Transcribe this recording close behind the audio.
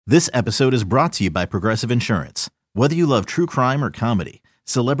This episode is brought to you by Progressive Insurance. Whether you love true crime or comedy,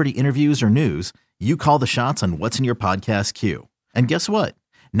 celebrity interviews or news, you call the shots on what's in your podcast queue. And guess what?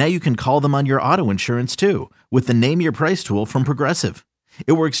 Now you can call them on your auto insurance too with the Name Your Price tool from Progressive.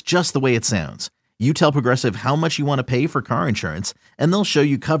 It works just the way it sounds. You tell Progressive how much you want to pay for car insurance, and they'll show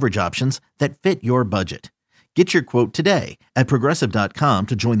you coverage options that fit your budget. Get your quote today at Progressive.com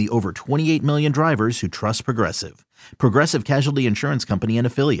to join the over 28 million drivers who trust Progressive. Progressive Casualty Insurance Company and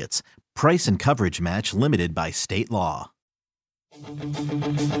Affiliates. Price and coverage match limited by state law.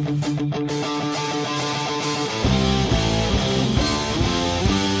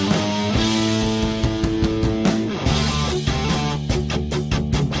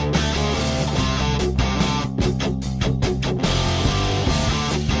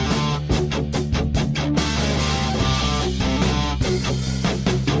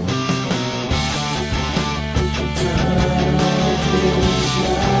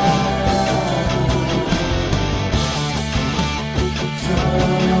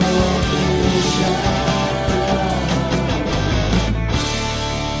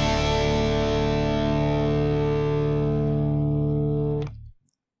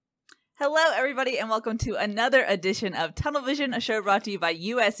 Hello, everybody, and welcome to another edition of Tunnel Vision, a show brought to you by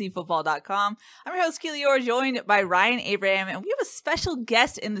USCFootball.com. I'm your host, Keely, joined by Ryan Abraham, and we have a special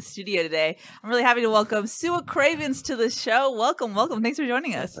guest in the studio today. I'm really happy to welcome Su'a Cravens to the show. Welcome. Thanks for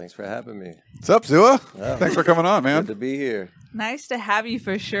joining us. Thanks for having me. What's up, Su'a? Yeah. Thanks for coming on, man. Good to be here. Nice to have you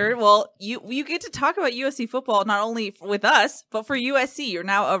for sure. Well, you get to talk about USC football not only with us, but for USC. You're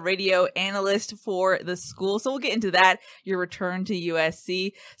now a radio analyst for the school. So we'll get into that, your return to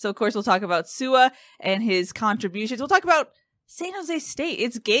USC. So, of course, we'll talk about Su'a and his contributions. We'll talk about San Jose State.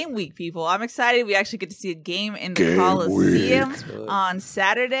 It's game week, people. I'm excited. We actually get to see a game in the Coliseum on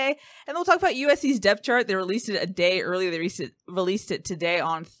Saturday. And we'll talk about USC's depth chart. They released it a day earlier. They released it today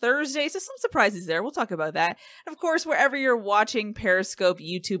on Thursday. So some surprises there. We'll talk about that. And of course, wherever you're watching, Periscope,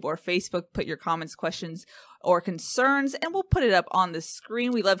 YouTube, or Facebook, put your comments, questions, or concerns, and we'll put it up on the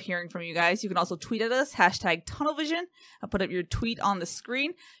screen. We love hearing from you guys. You can also tweet at us, #TunnelVision. I'll put up your tweet on the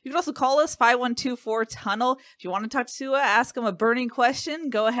screen. You can also call us, 512-4-TUNNEL. If you want to talk to Su'a, ask him a burning question,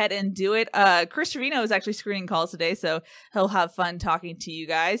 go ahead and do it. Chris Trevino is actually screening calls today, so he'll have fun talking to you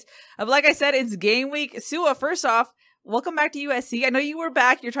guys. But like I said, it's game week. Su'a, first off, welcome back to USC. I know you were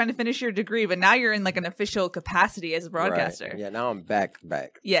back. You're trying to finish your degree, but now you're in like an official capacity as a broadcaster. Right. Yeah, now I'm back.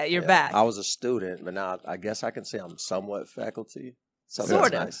 Yeah, you're back. I was a student, but now I guess I can say I'm somewhat faculty. So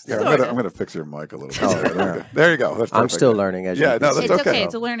sort of. nice. Yeah, I'm gonna fix your mic a little bit. There you go. That's I'm perfect. still learning. As Yeah, you no, can that's see. It's okay.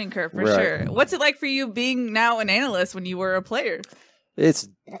 It's a learning curve for Right. sure. What's it like for you being now an analyst when you were a player? It's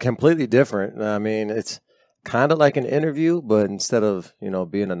completely different. I mean, it's kind of like an interview, but instead of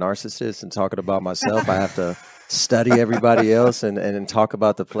being a narcissist and talking about myself, I have to study everybody else and talk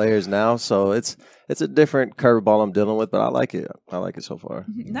about the players now. So it's a different curveball I'm dealing with, but I like it. I like it so far.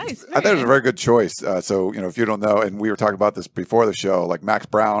 Nice. I thought it was a very good choice. So, if you don't know, and we were talking about this before the show, like Max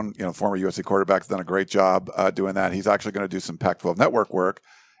Brown, former USC quarterback, has done a great job doing that. He's actually going to do some Pac-12 network work,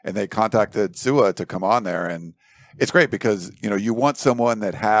 and they contacted Su'a to come on there. And it's great because, you want someone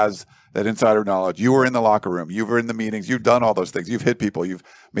that has that insider knowledge. You were in the locker room. You were in the meetings. You've done all those things. You've hit people. You've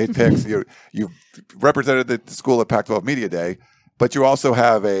made picks. You've represented the school at Pac-12 Media Day, but you also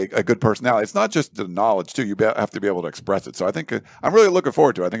have a good personality. It's not just the knowledge, too. You have to be able to express it. So I think I'm really looking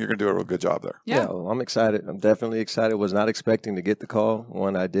forward to it. I think you're going to do a real good job there. Yeah, well, I'm excited. I'm definitely excited. Was not expecting to get the call.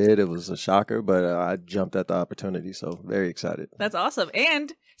 When I did, it was a shocker, but I jumped at the opportunity. So very excited. That's awesome.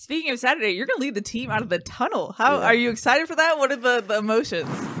 And speaking of Saturday, you're going to lead the team out of the tunnel. Are you excited for that? What are the emotions?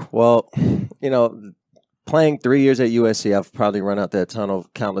 Well, playing 3 years at USC, I've probably run out that tunnel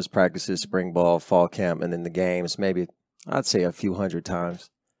countless practices, spring ball, fall camp, and then the games, maybe I'd say a few hundred times.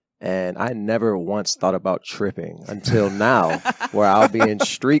 And I never once thought about tripping until now, where I'll be in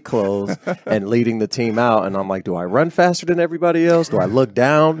street clothes and leading the team out. And I'm like, do I run faster than everybody else? Do I look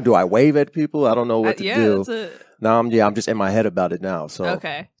down? Do I wave at people? I don't know what to do. Now I'm just in my head about it now. So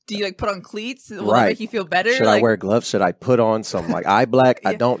okay. Do you put on cleats? Will that make you feel better? Should I wear gloves? Should I put on some eye black? Yeah.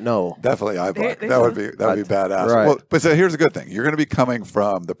 I don't know. Definitely eye black. That would be badass. Right. Well, but so here's the good thing. You're going to be coming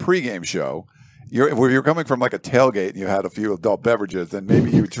from the pregame show. If you're coming from like a tailgate and you had a few adult beverages, then maybe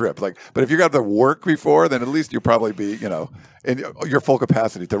you trip. But if you got to work before, then at least you'll probably be, in your full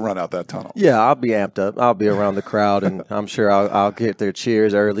capacity to run out that tunnel. Yeah, I'll be amped up. I'll be around the crowd, and I'm sure I'll get their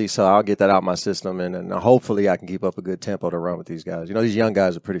cheers early, so I'll get that out my system, and hopefully I can keep up a good tempo to run with these guys. These young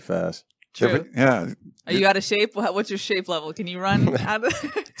guys are pretty fast. True. Yeah. Are you out of shape? What's your shape level? Can you run out of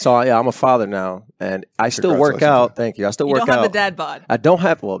So yeah, I'm a father now, and I still work out. Thank you. I still You work don't out. have the dad bod. I don't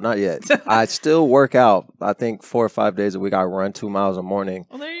have, well, not yet. I still work out. I think 4 or 5 days a week. I run 2 miles a morning,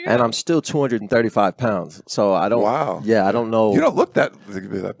 Well, there you go. and I'm still 235 pounds. So I don't. Wow. Yeah, I don't know. You don't look that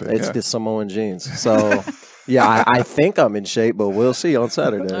big. It's the Samoan genes. So yeah, I think I'm in shape, but we'll see on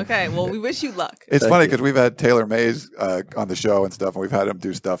Saturday. Okay, well, we wish you luck. It's funny because we've had Taylor Mays on the show and stuff, and we've had him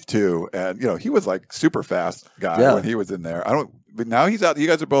do stuff too. And he was like super fast guy when he was in there. But now he's out. You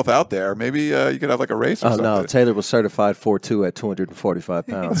guys are both out there. Maybe you could have like a race or something. No, Taylor was certified 4.2 at 245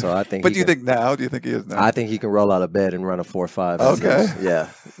 pounds. So I think. But do you think now? Do you think he is now? I think he can roll out of bed and run a 4.5. Okay.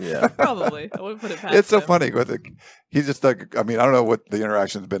 Yeah. Probably. I wouldn't put it past It's so him. funny with it. He's just like, I mean, I don't know what the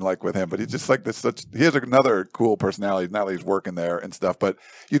interaction's been like with him, but he's just like this. He has another cool personality. Now that he's working there and stuff, but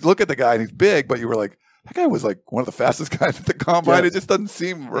you look at the guy and he's big, but you were like, that guy was like one of the fastest guys at the combine. Yeah. It just doesn't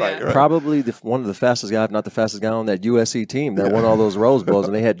seem right. Yeah. Right? Probably one of the fastest guys, if not the fastest guy on that USC team that won all those Rose Bowls.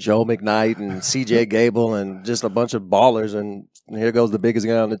 And they had Joe McKnight and C.J. Gable and just a bunch of ballers. And here goes the biggest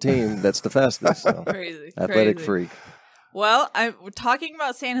guy on the team that's the fastest. So. Crazy. Athletic crazy. freak. Well, we're talking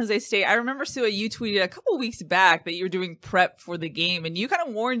about San Jose State. I remember, Su'a, you tweeted a couple weeks back that you were doing prep for the game, and you kind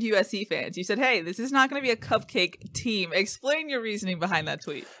of warned USC fans. You said, hey, this is not going to be a cupcake team. Explain your reasoning behind that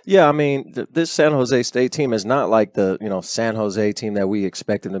tweet. Yeah, I mean, this San Jose State team is not like the San Jose team that we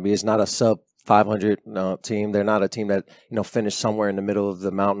expect them to be. It's not a sub 500 team. They're not a team that finished somewhere in the middle of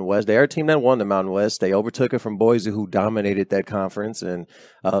the Mountain West. They are a team that won the Mountain West. They overtook it from Boise, who dominated that conference, and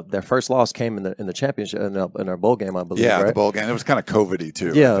their first loss came in the championship in our bowl game, I believe. Yeah, right? the bowl game. It was kind of COVID-y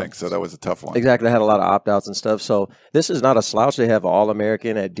too. Yeah. I think so. That was a tough one. Exactly. They had a lot of opt-outs and stuff. So this is not a slouch. They have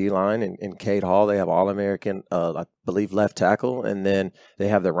All-American at D-line in Cade Hall. They have All-American, I believe, left tackle, and then they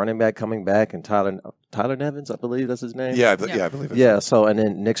have the running back coming back, and Tyler Nevins, I believe that's his name. Yeah, I believe it. Yeah, so and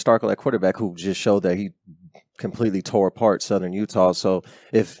then Nick Starkel at quarterback, who just showed that he completely tore apart Southern Utah. So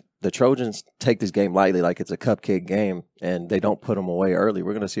if the Trojans take this game lightly, like it's a cupcake game, and they don't put them away early,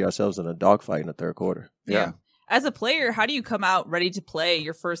 we're going to see ourselves in a dogfight in the third quarter. Yeah. As a player, how do you come out ready to play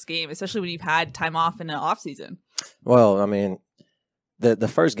your first game, especially when you've had time off in an off season? Well, I mean, the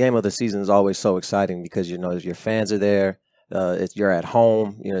first game of the season is always so exciting because your fans are there. You're at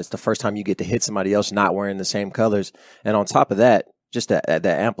home. It's the first time you get to hit somebody else not wearing the same colors. And on top of that, just that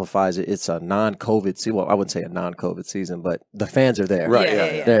amplifies it. It's a non-COVID season. Well, I wouldn't say a non-COVID season, but the fans are there. Right.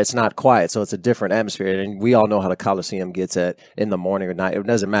 Yeah. It's not quiet, so it's a different atmosphere. And we all know how the Coliseum gets in the morning or night. It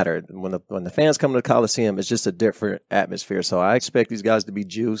doesn't matter. When the fans come to the Coliseum, it's just a different atmosphere. So I expect these guys to be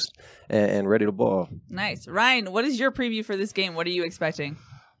juiced and ready to ball. Nice. Ryan, what is your preview for this game? What are you expecting?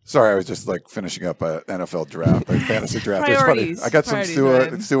 Sorry, I was just like finishing up an NFL draft, a fantasy draft. Priorities. It's funny. I got some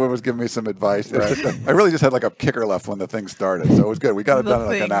Priorities, Su'a was giving me some advice. I really just had like a kicker left when the thing started, so it was good. We got it done in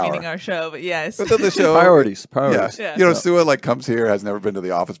like an hour. Meaning our show, but yes. But then the show, Priorities. Yeah. Su'a like comes here, has never been to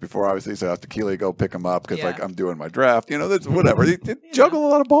the office before, obviously, so I have to Keely go pick him up because like I'm doing my draft. There's whatever. He juggle a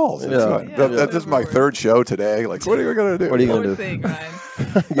lot of balls. It's fun. Yeah. This is my third show today. Like, what are you going to do? What are you Poor going to do? thing, Ryan.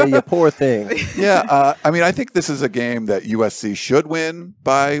 Yeah, you poor thing. Yeah, I mean, I think this is a game that USC should win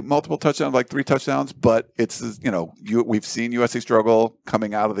by multiple touchdowns, like 3 touchdowns. But it's we've seen USC struggle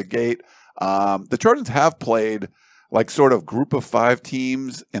coming out of the gate. The Trojans have played like sort of group of 5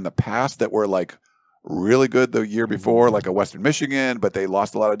 teams in the past that were like really good the year before, like a Western Michigan, but they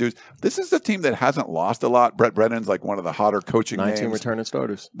lost a lot of dudes. This is a team that hasn't lost a lot. Brett Brennan's like one of the hotter coaching 19 names. returning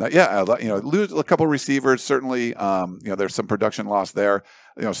starters. Lose a couple receivers. Certainly, there's some production loss there.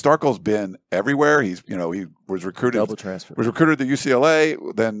 Starkel's been everywhere. He was recruited. Double transfer. Was recruited to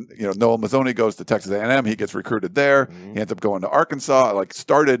UCLA. Then, Noel Mazzoni goes to Texas A&M. He gets recruited there. Mm-hmm. He ends up going to Arkansas. Like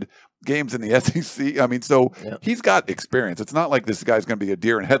started games in the SEC. I mean, so he's got experience. It's not like this guy's going to be a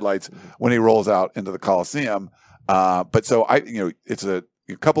deer in headlights when he rolls out into the Coliseum. But so it's a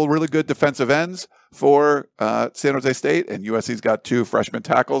couple of really good defensive ends for San Jose State, and USC's got 2 freshman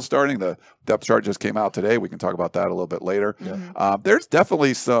tackles starting. The depth chart just came out today. We can talk about that a little bit later. Yeah. There's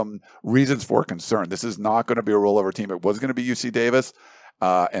definitely some reasons for concern. This is not going to be a rollover team. It was going to be UC Davis,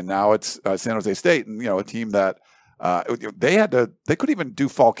 and now it's San Jose State, and a team that they couldn't even do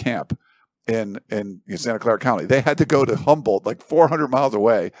fall camp in Santa Clara County. They had to go to Humboldt, like 400 miles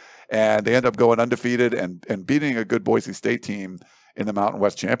away, and they end up going undefeated and beating a good Boise State team in the Mountain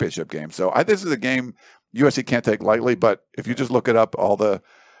West Championship game. So this is a game USC can't take lightly, but if you just look it up, all the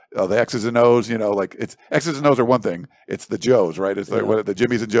X's and O's, like it's X's and O's are one thing. It's the Joes, right? It's like the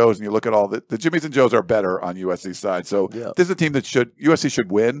Jimmies and Joes, and you look at all the Jimmies and Joes are better on USC's side. So this is a team that USC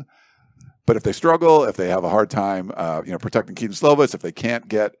should win. But if they struggle, if they have a hard time, protecting Keaton Slovis, if they can't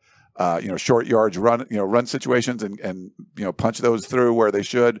get short yards run situations and punch those through where they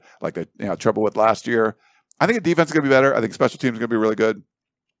should, like they trouble with last year. I think the defense is going to be better. I think special teams is going to be really good.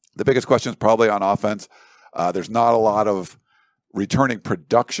 The biggest question is probably on offense. There's not a lot of returning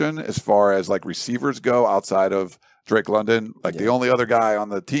production as far as like receivers go outside of Drake London. Like the only other guy on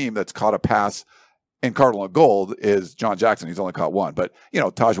the team that's caught a pass in Cardinal and Gold is John Jackson. He's only caught one. But,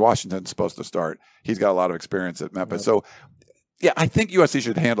 Taj Washington's supposed to start. He's got a lot of experience at Memphis. Yep. So, yeah, I think USC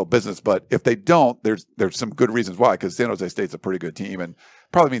should handle business. But if they don't, there's some good reasons why, because San Jose State's a pretty good team and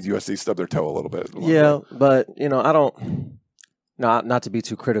probably means USC stubbed their toe a little bit. Yeah, but, I don't – not to be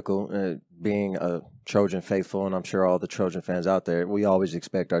too critical, being a Trojan faithful, and I'm sure all the Trojan fans out there, we always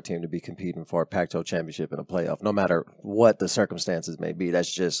expect our team to be competing for a Pac-12 championship and a playoff, no matter what the circumstances may be.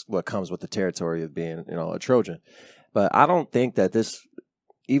 That's just what comes with the territory of being, a Trojan. But I don't think that this,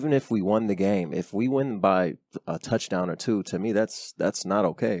 even if we won the game, if we win by a touchdown or two, to me, that's not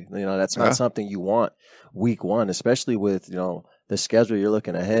okay. That's not something you want week one, especially with, the schedule you're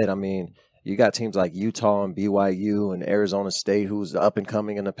looking ahead. I mean, you got teams like Utah and BYU and Arizona State, who's up and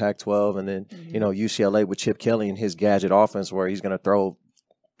coming in the Pac-12, and then UCLA with Chip Kelly and his gadget offense, where he's going to throw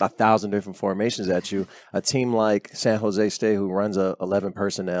 1,000 different formations at you. A team like San Jose State, who runs 11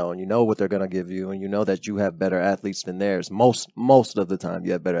 personnel, and you know what they're going to give you, and you know that you have better athletes than theirs. Most of the time,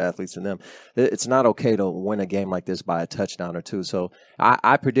 you have better athletes than them. It's not okay to win a game like this by a touchdown or two. So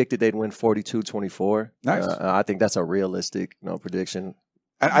I predicted they'd win 42-24. Nice. I think that's a realistic prediction.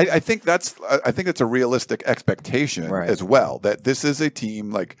 And I think that's a realistic expectation as well, that this is a team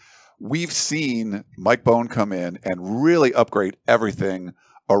like we've seen Mike Bohn come in and really upgrade everything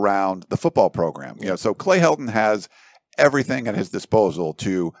around the football program. So Clay Helton has everything at his disposal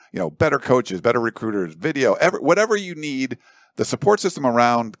to, better coaches, better recruiters, video, whatever you need. The support system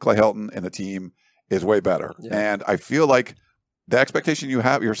around Clay Helton and the team is way better. Yeah. And I feel like the expectation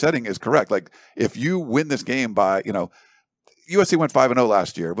you're setting is correct. Like if you win this game by, USC went 5-0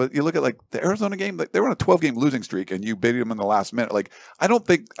 last year, but you look at like the Arizona game, like they were on a 12-game losing streak and you beat them in the last minute. Like I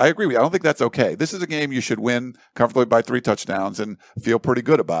agree with you. I don't think that's okay. This is a game you should win comfortably by 3 touchdowns and feel pretty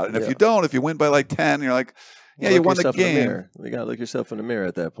good about it. And if you win by like 10, you're like, you won the game. You got to look yourself in the mirror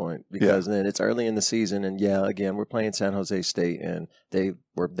at that point, because then it's early in the season, and again, we're playing San Jose State and they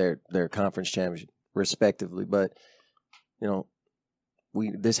were their conference champion respectively, but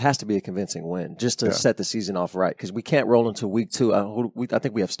this has to be a convincing win just to set the season off right, because we can't roll into week 2. I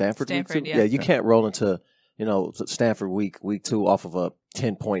think we have Stanford week 2. Yeah, you can't roll into Stanford week 2 off of a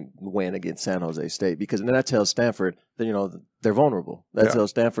 10-point win against San Jose State, because then that tells Stanford that they're vulnerable. That tells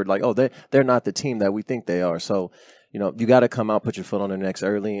Stanford like, oh, they're not the team that we think they are. So you got to come out, put your foot on their necks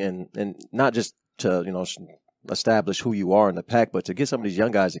early, and not just to establish who you are in the pack, but to get some of these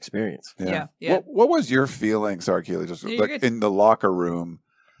young guys experience. Yeah. What was your feeling? Sorry, Keely, just like in the locker room.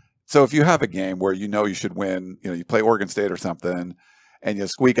 So if you have a game where you should win, you play Oregon State or something, and you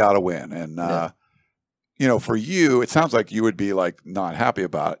squeak out a win, and for you, it sounds like you would be like not happy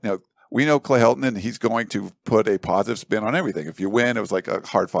about it. We know Clay Helton, and he's going to put a positive spin on everything. If you win, it was like a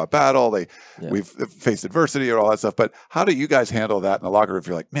hard-fought battle. We've faced adversity or all that stuff. But how do you guys handle that in the locker room if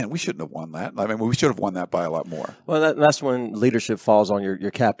you're like, man, we shouldn't have won that? I mean, we should have won that by a lot more. Well, that's when leadership falls on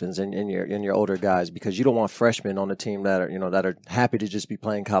your captains and your older guys, because you don't want freshmen on the team that are happy to just be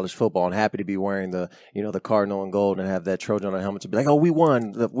playing college football and happy to be wearing the Cardinal and Gold and have that Trojan on their helmet to be like, oh, we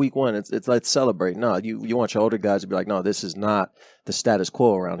won the week 1. It's let's celebrate. No, you want your older guys to be like, no, this is not the status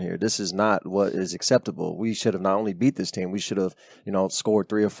quo around here. This is not what is acceptable. We should have not only beat this team, we should have, scored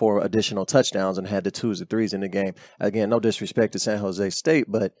 3 or 4 additional touchdowns and had the 2s or 3s in the game. Again, no disrespect to San Jose State,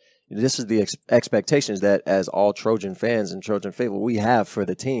 but this is the expectations that as all Trojan fans and Trojan faithful we have for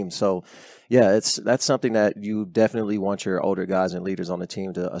the team. So, that's something that you definitely want your older guys and leaders on the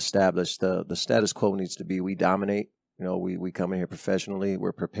team to establish. The status quo needs to be we dominate. We come in here professionally.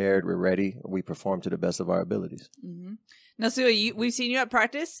 We're prepared. We're ready. We perform to the best of our abilities. Mm-hmm. Now, Su'a, we've seen you at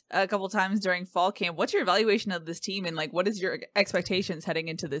practice a couple times during fall camp. What's your evaluation of this team, and what is your expectations heading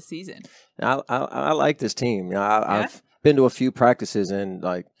into this season? I like this team. I've been to a few practices, and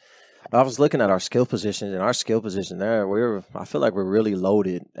I was looking at our skill positions, and our skill position there, I feel like we're really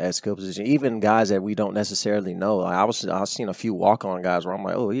loaded at skill position. Even guys that we don't necessarily know. I was seeing a few walk-on guys where I'm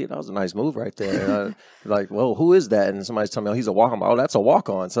like, oh, that was a nice move right there. Well, who is that? And somebody's telling me, oh, he's a walk-on. Oh, that's a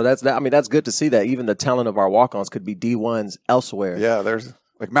walk-on. So that's good to see that even the talent of our walk-ons could be D1s elsewhere. Yeah, there's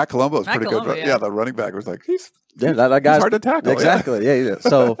Matt Colombo is pretty good. Yeah, the running back was like, that guy's hard to tackle. Exactly. Yeah.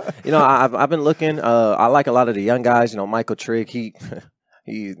 So I've been looking. I like a lot of the young guys. Michael Trigg.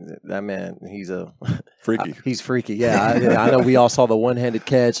 that man, he's a freaky. He's freaky. Yeah, I know. We all saw the one-handed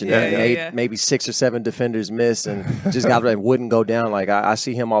catch and maybe 6 or 7 defenders miss and just wouldn't go down. Like I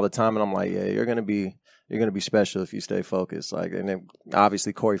see him all the time, and I'm like, yeah, you're gonna be special if you stay focused. Like, and then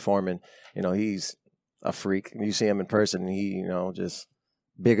obviously Corey Foreman, he's a freak. You see him in person, and he, just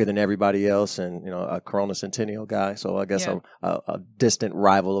bigger than everybody else, and a Corona Centennial guy. So I guess a distant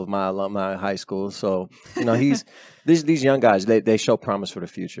rival of my alumni high school. So he's these young guys. They show promise for the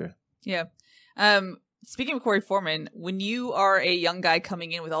future. Yeah. Speaking of Corey Foreman, when you are a young guy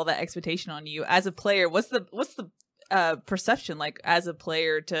coming in with all that expectation on you as a player, what's the perception like as a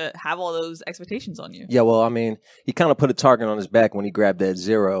player to have all those expectations on you? Yeah, well, I mean, he kind of put a target on his back when he grabbed that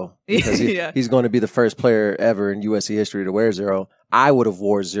 0 because he's going to be the first player ever in USC history to wear 0. I would have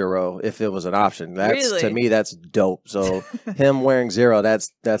wore 0 if it was an option. To me, that's dope. So him wearing 0,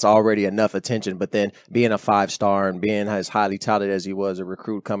 that's already enough attention. But then being a 5-star and being as highly touted as he was, a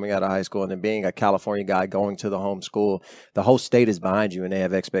recruit coming out of high school, and then being a California guy going to the home school, the whole state is behind you, and they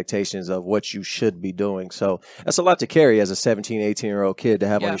have expectations of what you should be doing. So that's a lot to carry as a 17, 18-year-old kid to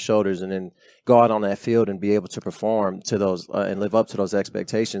have on your shoulders, and then go out on that field and be able to perform to those and live up to those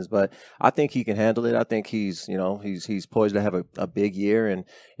expectations. But I think he can handle it. I think he's poised to have a big year, and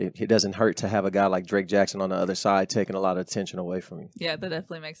it doesn't hurt to have a guy like Drake Jackson on the other side taking a lot of attention away from you. Yeah, that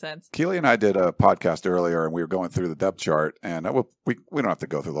definitely makes sense. Keely and I did a podcast earlier, and we were going through the depth chart, and we don't have to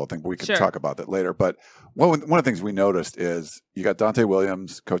go through the whole thing, but we could talk about that later. But one of the things we noticed is you got Dante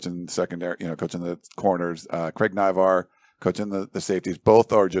Williams coaching secondary, coaching the corners, Craig Nivar coaching the safeties.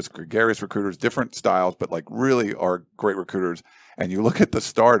 Both are just gregarious recruiters, different styles, but like really are great recruiters. And you look at the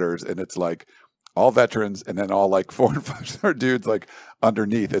starters, and it's like all veterans, and then all like 4 and 5-star dudes like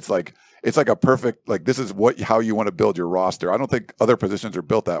underneath. It's like a perfect, like, this is how you want to build your roster. I don't think other positions are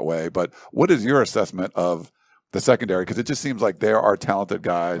built that way, but what is your assessment of the secondary? Because it just seems like there are talented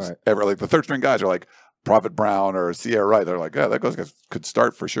guys. Right. Like the third string guys are like Prophet Brown or Sierra Wright. They're like, yeah, that guy could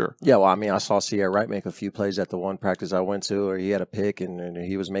start for sure. Yeah, well, I mean, I saw Sierra Wright make a few plays at the one practice I went to, where he had a pick and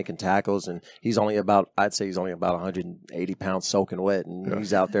he was making tackles, and he's only about 180 pounds soaking wet, and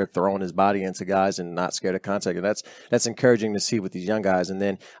he's out there throwing his body into guys and not scared of contact, and that's encouraging to see with these young guys. And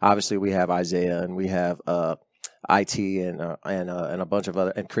then obviously we have Isaiah, and we have IT and a bunch of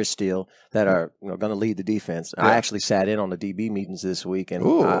other, and Chris Steele that are going to lead the defense. Yeah. I actually sat in on the DB meetings this week, and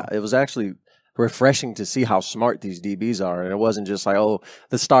it was actually refreshing to see how smart these DBs are. And it wasn't just like,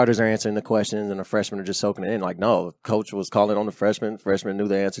 the starters are answering the questions and the freshmen are just soaking it in. Like, no, coach was calling on the freshmen. Freshmen knew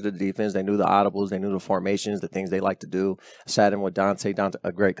the answer to the defense. They knew the audibles. They knew the formations, the things they like to do. Sat in with Dante,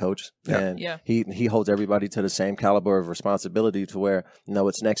 a great coach. Yeah. And he holds everybody to the same caliber of responsibility, to where,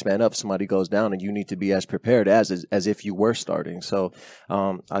 it's next man up. Somebody goes down, and you need to be as prepared as if you were starting. So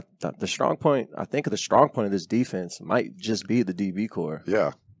the strong point of this defense might just be the DB core.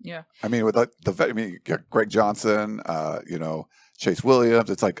 Yeah. Yeah. I mean, with you got Greg Johnson, Chase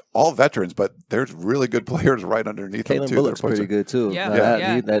Williams. It's like all veterans, but there's really good players right underneath them too. Bullock's pretty good too.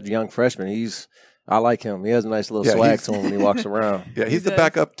 Yeah. That young freshman, I like him. He has a nice little swag to him when he walks around. Yeah, he's the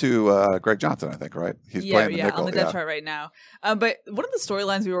backup to Greg Johnson, I think, right? He's playing the nickel. On the depth chart right now. But one of the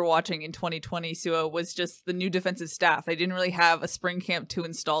storylines we were watching in 2020, Su'a, was just the new defensive staff. They didn't really have a spring camp to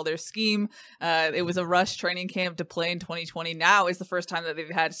install their scheme. It was a rush training camp to play in 2020. Now is the first time that they've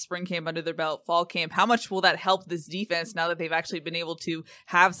had spring camp under their belt, fall camp. How much will that help this defense now that they've actually been able to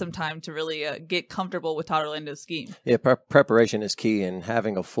have some time to really get comfortable with Todd Orlando's scheme? Yeah, preparation is key, and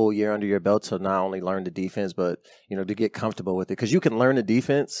having a full year under your belt to not only learn the defense, but to get comfortable with it, because you can learn the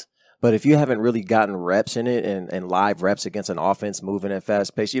defense, but if you haven't really gotten reps in it and live reps against an offense moving at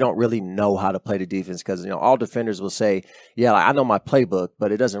fast pace, you don't really know how to play the defense. Because all defenders will say, I know my playbook,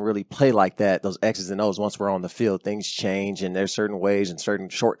 but it doesn't really play like that. Those X's and O's, once we're on the field, things change, and there's certain ways and certain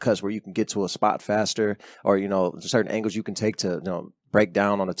shortcuts where you can get to a spot faster, or certain angles you can take to break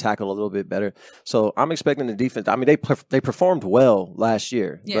down on a tackle a little bit better. So I'm expecting the defense. I mean, they performed well last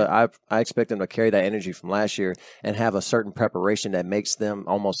year, but I expect them to carry that energy from last year and have a certain preparation that makes them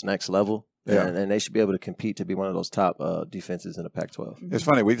almost next level. Yeah. And they should be able to compete to be one of those top defenses in the Pac-12. It's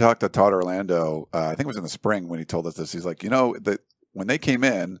funny. We talked to Todd Orlando, I think it was in the spring, when he told us this. He's like, that when they came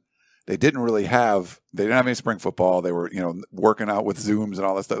in, they didn't have any spring football. They were, working out with Zooms and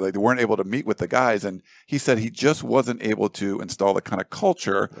all that stuff. Like, they weren't able to meet with the guys. And he said he just wasn't able to install the kind of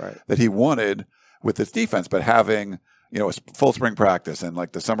culture that he wanted with this defense. But having, a full spring practice and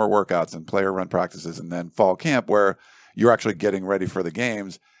like the summer workouts and player run practices, and then fall camp where you're actually getting ready for the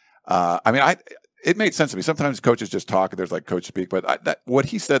games. It made sense to me. Sometimes coaches just talk and there's like coach speak, but what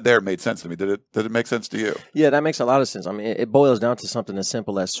he said there made sense to me. Did it make sense to you? Yeah, that makes a lot of sense. I mean, it boils down to something as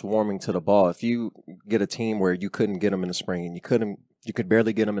simple as swarming to the ball. If you get a team where you couldn't get them in the spring and you couldn't You could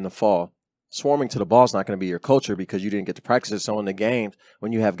barely get them in the fall. Swarming to the ball is not going to be your culture because you didn't get to practice it. So in the games,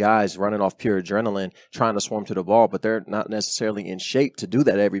 when you have guys running off pure adrenaline, trying to swarm to the ball, but they're not necessarily in shape to do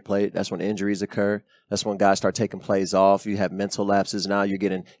that every play, that's when injuries occur. That's when guys start taking plays off. You have mental lapses. Now you're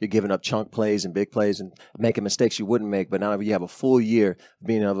giving up chunk plays and big plays and making mistakes you wouldn't make. But now you have a full year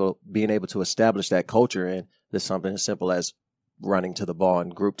being able to establish that culture, and there's something as simple as running to the ball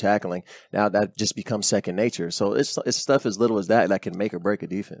and group tackling. Now that just becomes second nature. So it's stuff as little as that can make or break a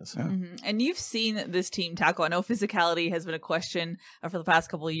defense. Yeah. Mm-hmm. And you've seen this team tackle. I know physicality has been a question for the past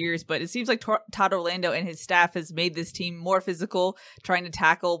couple of years, but it seems like Todd Orlando and his staff has made this team more physical, trying to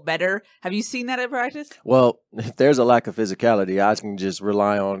tackle better. Have you seen that at practice? Well, if there's a lack of physicality, I can just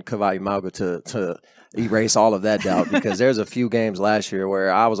rely on Kavai Mauga to erase all of that doubt, because there's a few games last year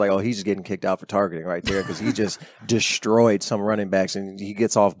where I was like, oh, he's just getting kicked out for targeting right there, because he just destroyed some running backs, and he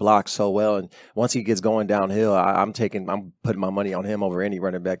gets off blocks so well. And once he gets going downhill, I'm putting my money on him over any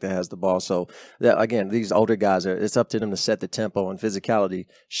running back that has the ball. So again, these older guys, it's up to them to set the tempo, and physicality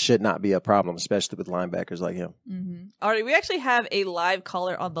should not be a problem, especially with linebackers like him. Mm-hmm. All right, we actually have a live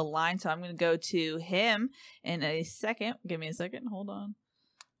caller on the line, so I'm going to go to him in a second. Give me a second. Hold on.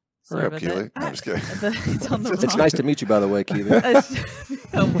 Hurry up, Keely. I'm just kidding. It's nice to meet you, by the way, Keely.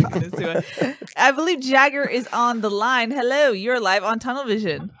 Oh my goodness. I believe Jagger is on the line. Hello, you're live on Tunnel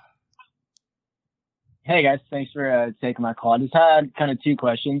Vision. Hey, guys. Thanks for taking my call. I just had kind of two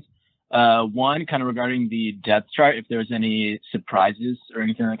questions. One, kind of regarding the depth chart, if there was any surprises or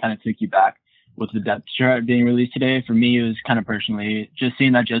anything that kind of took you back with the depth chart being released today. For me, it was kind of personally just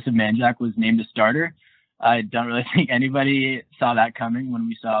seeing that Joseph Manjack was named a starter. I don't really think anybody saw that coming when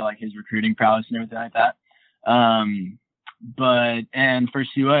we saw like his recruiting prowess and everything like that. And for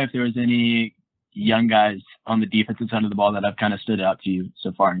Su'a, if there was any young guys on the defensive side of the ball that have kind of stood out to you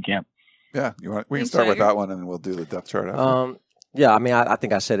so far in camp. Yeah, we can start with that one, and then we'll do the depth chart after. Yeah, I mean, I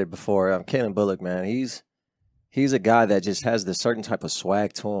think I said it before. Kalen Bullock, man, he's a guy that just has this certain type of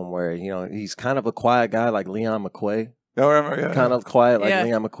swag to him where, he's kind of a quiet guy like Leon McQuay. Oh, remember, yeah. Kind of quiet like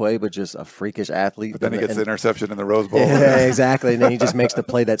Leon McQuay, but just a freakish athlete. But then he gets the interception in the Rose Bowl. Yeah, exactly. And then he just makes the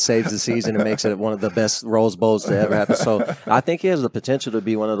play that saves the season and makes it one of the best Rose Bowls to ever happen. So I think he has the potential to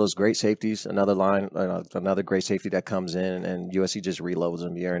be one of those great safeties, another great safety that comes in, and USC just reloads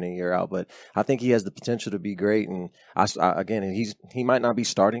him year in and year out. But I think he has the potential to be great. And he might not be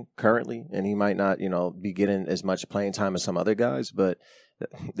starting currently, and he might not, be getting as much playing time as some other guys, but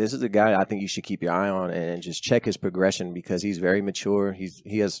this is a guy I think you should keep your eye on and just check his progression, because he's very mature.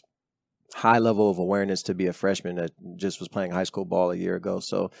 He has high level of awareness to be a freshman that just was playing high school ball a year ago.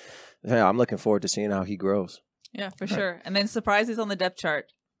 So, yeah, I'm looking forward to seeing how he grows. Yeah, for sure. And then surprises on the depth chart.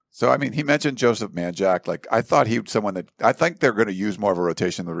 So, I mean, he mentioned Joseph Manjack. Like, I thought he was someone that I think they're going to use more of a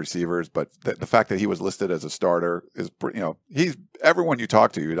rotation of the receivers, but the fact that he was listed as a starter is, he's everyone you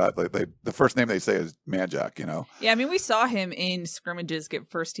talk to, the first name they say is Manjack, Yeah, I mean, we saw him in scrimmages get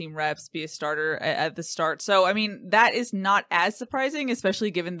first team reps, be a starter at the start. So, I mean, that is not as surprising,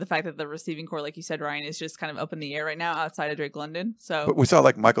 especially given the fact that the receiving core, like you said, Ryan, is just kind of up in the air right now outside of Drake London. So, but we saw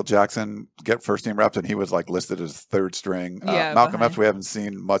like Michael Jackson get first team reps, and he was like listed as third string. Malcolm Epps, we haven't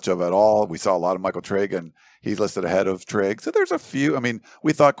seen much of at all. We saw a lot of Michael Trigg, and he's listed ahead of Trigg. So there's a few. I mean,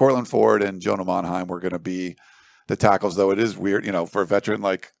 we thought Cortland Ford and Jonah Monheim were going to be the tackles, though it is weird, for a veteran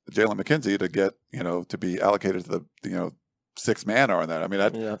like Jalen McKenzie to get, to be allocated to the, sixth man on that. I mean,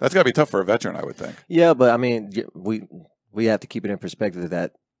 that's got to be tough for a veteran, I would think. Yeah, but I mean, we have to keep it in perspective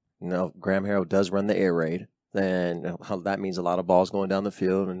that, Graham Harrell does run the air raid. And that means a lot of balls going down the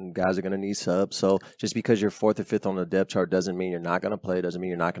field, and guys are going to need subs. So just because you're fourth or fifth on the depth chart doesn't mean you're not going to play. Doesn't mean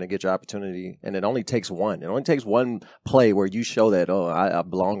you're not going to get your opportunity. And it only takes one. It only takes one play where you show that, I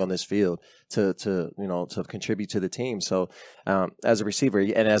belong on this field to contribute to the team. So as a receiver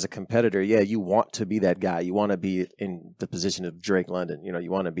and as a competitor, you want to be that guy. You want to be in the position of Drake London.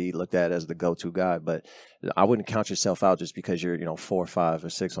 You want to be looked at as the go-to guy. But I wouldn't count yourself out just because you're 4, 5, or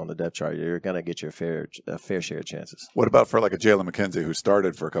 6 on the depth chart. You're going to get your fair share of chances. What about for like a Jalen McKenzie who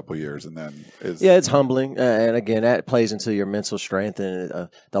started for a couple of years and then is? Yeah, it's humbling, and again, that plays into your mental strength. And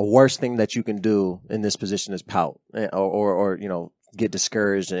the worst thing that you can do in this position is pout or get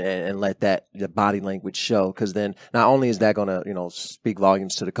discouraged and let the body language show, because then not only is that going to speak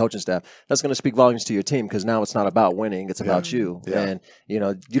volumes to the coaching staff, that's going to speak volumes to your team, because now it's not about winning, it's about you. And you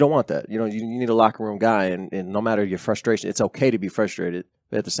don't want that. You need a locker room guy, and no matter your frustration, it's okay to be frustrated,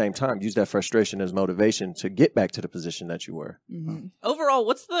 but at the same time use that frustration as motivation to get back to the position that you were. Mm-hmm. Overall,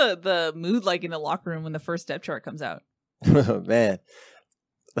 what's the mood like in the locker room when the first depth chart comes out? Man,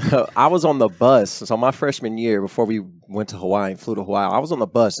 I was on the bus. So my freshman year, before we went to Hawaii and flew to Hawaii, I was on the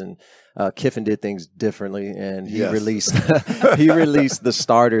bus, and Kiffin did things differently, and he Yes. released he released the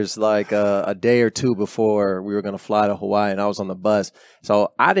starters like a day or two before we were going to fly to Hawaii, and I was on the bus,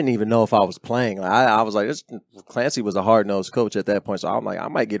 so I didn't even know if I was playing. Like, I was like, Clancy was a hard-nosed coach at that point, so I'm like, I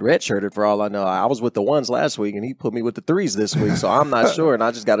might get redshirted for all I know. I was with the ones last week, and he put me with the threes this week, so I'm not sure. And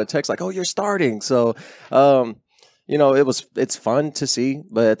I just got a text like, "Oh, you're starting." So, you know, it's fun to see,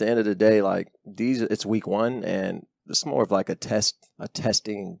 but at the end of the day, like it's week one, and it's more of like a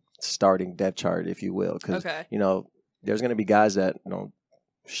testing starting depth chart, if you will, because you know there's going to be guys that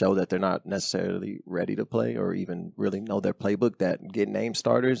show that they're not necessarily ready to play or even really know their playbook that get named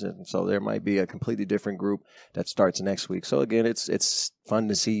starters, and so there might be a completely different group that starts next week. So again, it's fun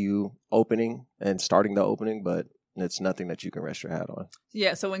to see you opening and starting the opening, but it's nothing that you can rest your hat on.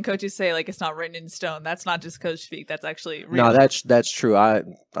 Yeah, so when coaches say like it's not written in stone, that's not just coach speak. That's actually real. No, that's true.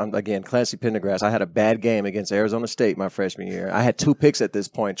 I'm again, Clancy Pendergrass. I had a bad game against Arizona State my freshman year. I had 2 picks at this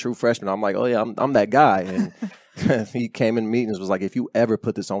point, true freshman. I'm like, oh yeah, I'm that guy. And he came in meetings, was like, if you ever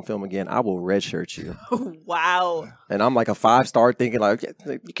put this on film again, I will redshirt you. Wow. And I'm like a 5-star thinking like,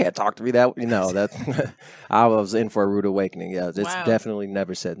 you can't talk to me that, that I was in for a rude awakening. Yeah, it's definitely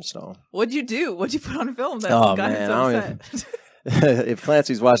never set in stone. What'd you do? What'd you put on film that got him so upset? If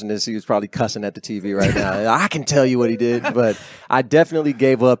Clancy's watching this, he was probably cussing at the TV right now. I can tell you what he did, but I definitely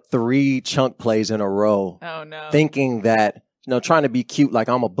gave up 3 chunk plays in a row. Oh no. Thinking that, trying to be cute like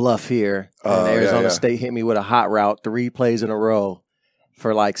I'm a bluff here. And Arizona State hit me with a hot route 3 plays in a row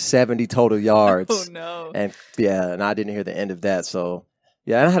for like 70 total yards. Oh no. And and I didn't hear the end of that. So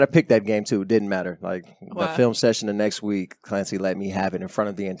yeah, I had to pick that game too. It didn't matter. Like the film session the next week, Clancy let me have it in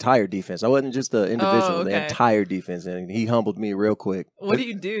front of the entire defense. I wasn't just the individual, the entire defense, and he humbled me real quick. What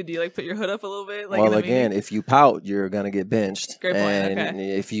do? Do you like put your hood up a little bit? Like well, again, if you pout, you're gonna get benched. Great point. And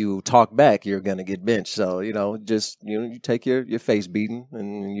if you talk back, you're gonna get benched. So just you take your face beating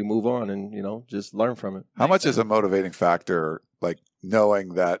and you move on, and just learn from it. How much is a motivating factor, like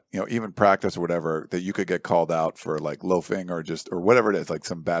knowing that even practice or whatever, that you could get called out for like loafing or whatever it is, like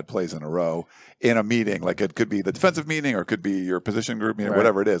some bad plays in a row in a meeting? Like it could be the defensive meeting or it could be your position group meeting,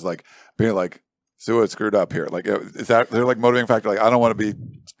 whatever it is. Like being like, Su'a screwed up here. Like, is that they're like motivating factor? Like, I don't want to be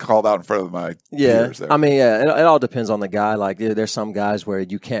called out in front of my peers there. I mean, it all depends on the guy. Like, there's some guys where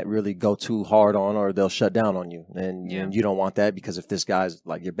you can't really go too hard on, or they'll shut down on you, and you don't want that, because if this guy's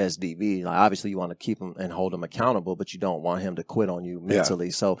like your best DB, like obviously you want to keep him and hold him accountable, but you don't want him to quit on you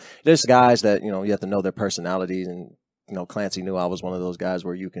mentally. So there's guys that you have to know their personalities, and Clancy knew I was one of those guys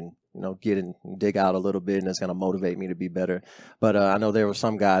where you can, get and dig out a little bit, and it's going to motivate me to be better. But I know there were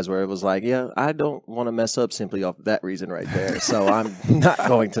some guys where it was like, I don't want to mess up simply off that reason right there. So I'm not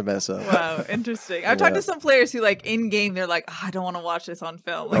going to mess up. Wow, interesting. I've talked to some players who, like, in game, they're like, I don't want to watch this on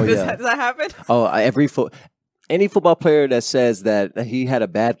film. Like, does that happen? Oh, any football player that says that he had a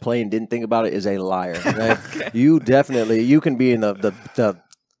bad play and didn't think about it is a liar. Right? You can be in the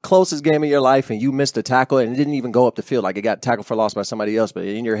closest game of your life and you missed a tackle and it didn't even go up the field. Like it got tackled for loss by somebody else, but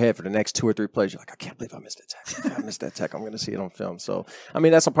in your head for the next 2 or 3 plays, you're like, I can't believe I missed that tackle. I missed that tackle. I'm going to see it on film. So, I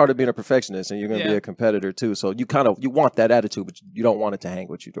mean, that's a part of being a perfectionist, and you're going to be a competitor too. So you want that attitude, but you don't want it to hang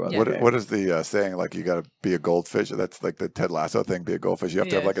with you throughout the game. What is the saying? Like, you got to be a goldfish. That's like the Ted Lasso thing, be a goldfish. You have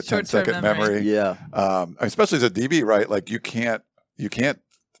to have like a 10-second memory. Yeah. Especially as a DB, right? Like you can't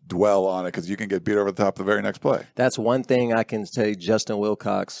dwell on it because you can get beat over the top the very next play. That's one thing I can say Justin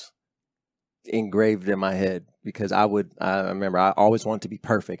Wilcox engraved in my head, because I remember I always wanted to be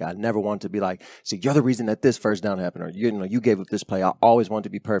perfect. I never wanted to be like, see, you're the reason that this first down happened, or you gave up this play. I always wanted to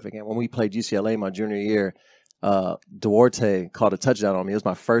be perfect. And when we played UCLA my junior year, Duarte caught a touchdown on me. It was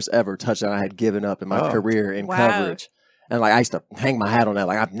my first ever touchdown I had given up in my career in coverage. And like I used to hang my hat on that.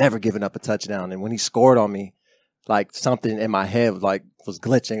 Like, I've never given up a touchdown. And when he scored on me, like something in my head was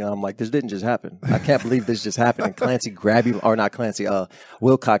glitching. And I'm like, this didn't just happen. I can't believe this just happened. And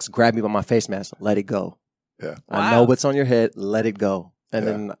Wilcox grabbed me by my face mask. Let it go. Yeah. I know what's on your head. Let it go. And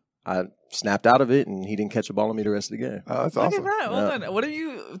then I snapped out of it, and he didn't catch a ball on me the rest of the game. Oh, that's awesome. Look at that. Well done.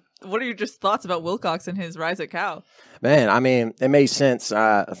 What are your just thoughts about Wilcox and his rise at Cal? Man, I mean, it made sense.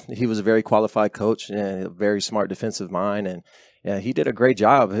 He was a very qualified coach and a very smart defensive mind, and he did a great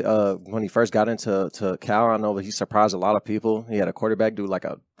job when he first got into Cal. I know that he surprised a lot of people. He had a quarterback do like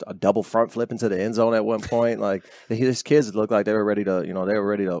a double front flip into the end zone at one point. Like, his kids looked like they were ready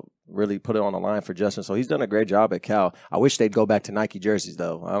to really put it on the line for Justin. So he's done a great job at Cal. I wish they'd go back to Nike jerseys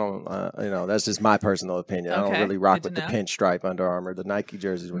though. I don't, that's just my personal opinion. Okay. I don't really rock with the pinstripe Under Armour. The Nike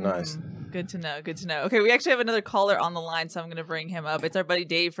jerseys were nice. Good to know. Good to know. Okay, we actually have another caller on the line, so I'm going to bring him up. It's our buddy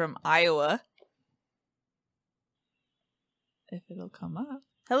Dave from Iowa. If it'll come up.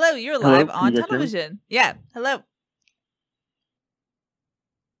 Hello, you're live on television. Yeah, hello.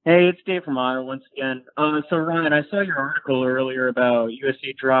 Hey, it's Dave from Iowa once again. So Ryan, I saw your article earlier about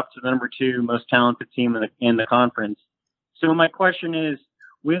USC dropped to the number 2 most talented team in the conference. So my question is,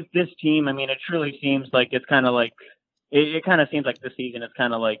 with this team, I mean, it truly seems like it's kind of like it kind of seems like this season is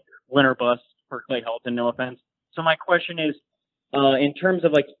kind of like win or bust for Clay Helton. No offense. So my question is, in terms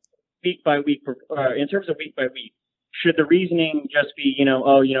of like week by week, should the reasoning just be,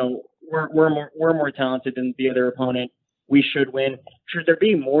 we're more talented than the other opponent, we should win? Should there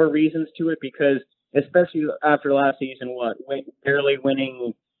be more reasons to it? Because especially after last season, barely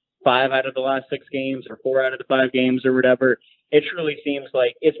winning 5 out of the last 6 games or 4 out of the 5 games or whatever, it truly seems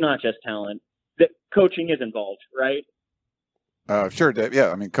like it's not just talent. That coaching is involved, right? Sure, Dave.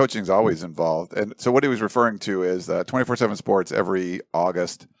 Yeah, I mean, coaching's always involved. And so what he was referring to is 24/7 Sports every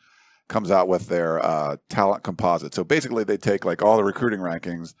August comes out with their talent composite. So basically they take like all the recruiting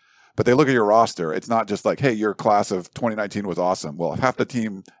rankings, but they look at your roster. It's not just like, hey, your class of 2019 was awesome. Well, if half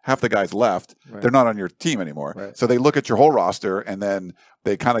the guys left, Right. they're not on your team anymore. Right. So they look at your whole roster, and then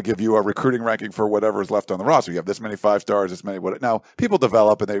they kind of give you a recruiting ranking for whatever's left on the roster. You have this many 5 stars, this many what. Now people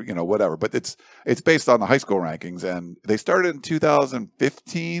develop and they, whatever, but it's based on the high school rankings, and they started in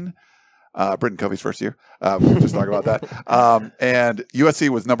 2015. Britton Covey's first year. We were just talking about that. And USC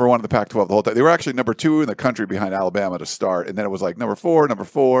was number 1 in the Pac-12 the whole time. They were actually number 2 in the country behind Alabama to start. And then it was like number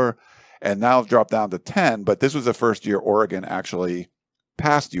 4, and now it's dropped down to 10. But this was the first year Oregon actually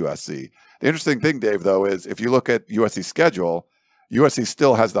passed USC. The interesting thing, Dave, though, is if you look at USC's schedule, USC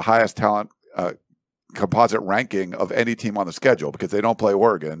still has the highest talent composite ranking of any team on the schedule because they don't play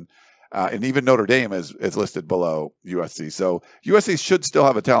Oregon. And even Notre Dame is listed below USC. So USC should still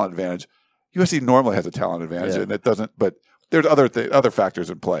have a talent advantage. USC normally has a talent advantage, and it doesn't. But there's other factors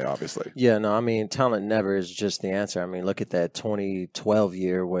in play, obviously. Yeah, no, I mean, talent never is just the answer. I mean, look at that 2012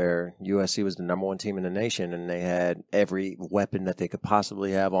 year where USC was the number 1 team in the nation, and they had every weapon that they could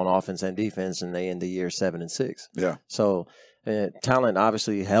possibly have on offense and defense, and they end the year 7-6. Yeah. So talent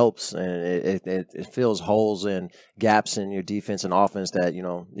obviously helps, and it fills holes and gaps in your defense and offense that,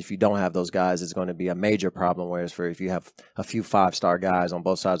 if you don't have those guys, it's going to be a major problem. Whereas if you have a few 5-star guys on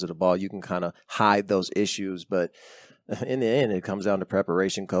both sides of the ball, you can kind of hide those issues. But in the end, it comes down to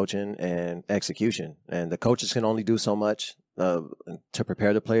preparation, coaching, and execution. And the coaches can only do so much to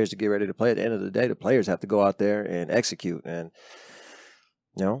prepare the players to get ready to play. At the end of the day, the players have to go out there and execute. And,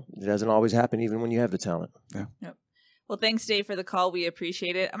 it doesn't always happen even when you have the talent. Yeah. Yep. Well, thanks, Dave, for the call. We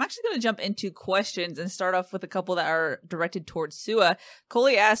appreciate it. I'm actually going to jump into questions and start off with a couple that are directed towards Su'a.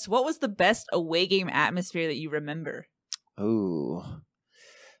 Coley asked, what was the best away game atmosphere that you remember? Ooh.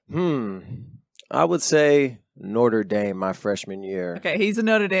 I would say Notre Dame my freshman year. Okay, he's a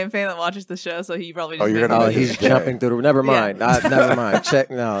Notre Dame fan that watches the show, so he probably just he's jumping through. Never mind. Never mind. Check.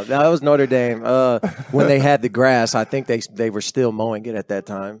 No, that was Notre Dame. When they had the grass, I think they were still mowing it at that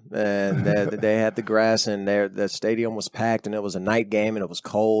time, and they had the grass, and the stadium was packed, and it was a night game, and it was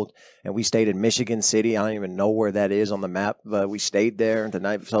cold, and we stayed in Michigan City. I don't even know where that is on the map, but we stayed there the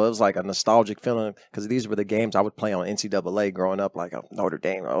night. So it was like a nostalgic feeling because these were the games I would play on NCAA growing up, like Notre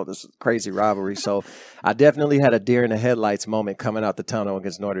Dame. Oh, this is a crazy rivalry. So I definitely had a deer in the headlights moment coming out the tunnel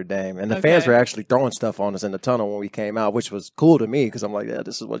against Notre Dame. And the fans were actually throwing stuff on us in the tunnel when we came out, which was cool to me because I'm like, yeah,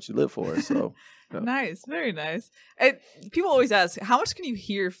 this is what you live for. So Nice. Very nice. And people always ask, how much can you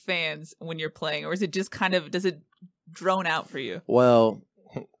hear fans when you're playing? Or is it just does it drone out for you? Well,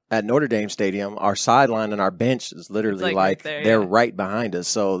 at Notre Dame Stadium, our sideline and our bench is literally right there, they're right behind us.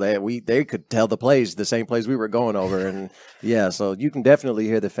 So they could tell the same plays we were going over. And so you can definitely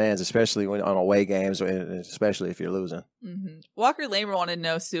hear the fans, especially when on away games, and especially if you're losing. Mm-hmm. Walker Lamer wanted to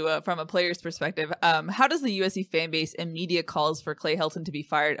know, Su'a, from a player's perspective, how does the USC fan base and media calls for Clay Helton to be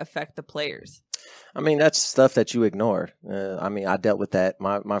fired affect the players? I mean, that's stuff that you ignore. I dealt with that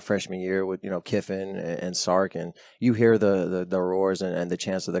my freshman year with, Kiffin and Sark, and you hear the roars and the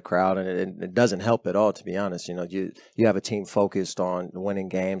chants of the crowd, and it doesn't help at all, to be honest. You have a team focused on winning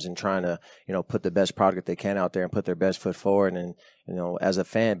games and trying to, put the best product they can out there and put their best foot forward. And, as a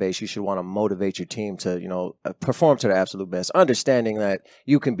fan base, you should want to motivate your team to, perform to their absolute best, understanding that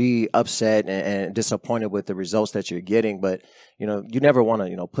you can be upset and disappointed with the results that you're getting, but, you never want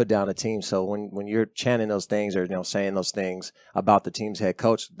to, put down a team. So when you're chanting those things or, saying those things about the team's head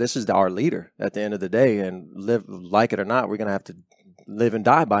coach, this is our leader at the end of the day, and live like it or not, we're going to have to live and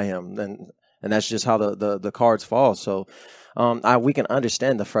die by him. And that's just how the cards fall. So we can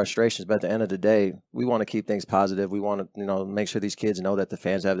understand the frustrations, but at the end of the day, we want to keep things positive. We want to, make sure these kids know that the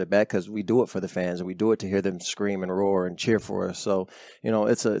fans have their back, because we do it for the fans, and we do it to hear them scream and roar and cheer for us. So,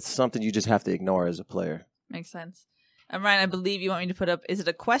 it's something you just have to ignore as a player. Makes sense. And Ryan, I believe you want me to put up, is it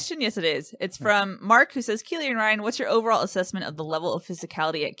a question? Yes, it is. It's from Mark, who says, Keely and Ryan, what's your overall assessment of the level of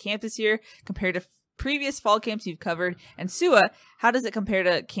physicality at camp this year compared to previous fall camps you've covered? And Su'a, how does it compare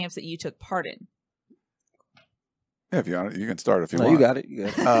to camps that you took part in? Yeah, if you want, you can start if you No, want. you got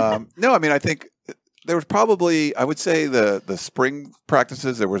it. No, I mean, I think there was probably, I would say the spring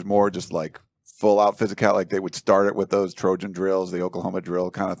practices, there was more just like full out physical, like they would start it with those Trojan drills, the Oklahoma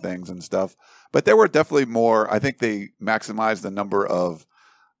drill kind of things and stuff. But there were definitely more, I think they maximized the number of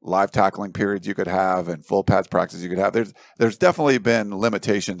live tackling periods you could have and full pads practice you could have. There's definitely been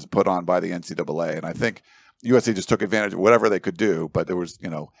limitations put on by the NCAA. And I think USC just took advantage of whatever they could do, but there was,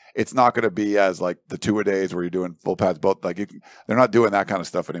 it's not going to be as like the 2-a-days where you're doing full pads both. Like they're not doing that kind of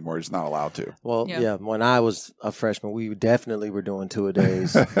stuff anymore. You're just not allowed to. Well, yeah. When I was a freshman, we definitely were doing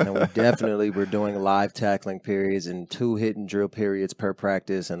 2-a-days, and we definitely were doing live tackling periods and 2 hit and drill periods per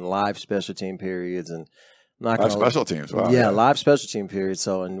practice and live special team periods and. Live special teams. Wow. Yeah, live special team period.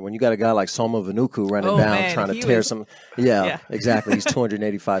 So, and when you got a guy like Soma Vanuku running down trying to tear some, exactly. He's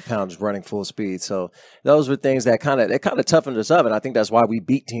 285 pounds running full speed. So those were things that kind of toughened us up. And I think that's why we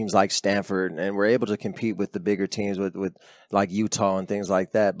beat teams like Stanford and we're able to compete with the bigger teams with like Utah and things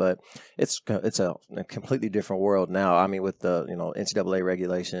like that. But it's a completely different world now. I mean, with the, NCAA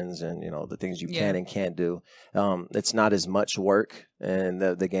regulations and, the things you can and can't do, it's not as much work. And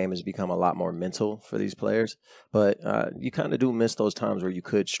the game has become a lot more mental for these players. But you kind of do miss those times where you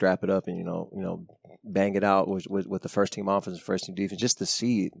could strap it up and, bang it out with the first team offense and first team defense just to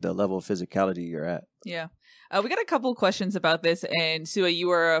see the level of physicality you're at. Yeah. We got a couple questions about this. And Su'a, you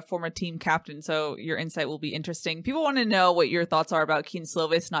were a former team captain, so your insight will be interesting. People want to know what your thoughts are about Keaton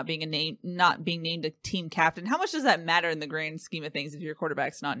Slovis not being named a team captain. How much does that matter in the grand scheme of things if your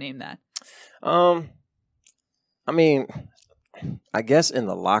quarterback's not named that? I mean, I guess in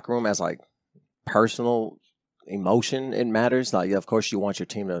the locker room as like personal emotion, it matters. Like, of course, you want your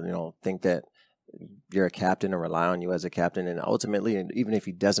team to, think that you're a captain and rely on you as a captain. And ultimately, and even if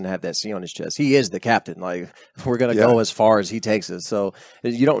he doesn't have that C on his chest, he is the captain. Like, we're going to go as far as he takes us. So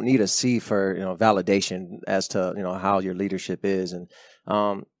you don't need a C for, validation as to, how your leadership is. And,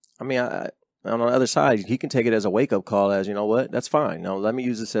 on the other side, he can take it as a wake-up call as, what, that's fine. Now, let me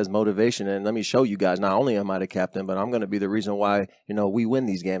use this as motivation and let me show you guys, not only am I the captain, but I'm going to be the reason why, we win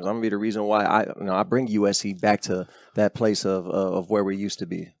these games. I'm going to be the reason why I bring USC back to that place of where we used to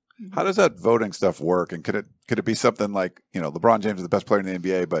be. How does that voting stuff work? And could it be something like, LeBron James is the best player in the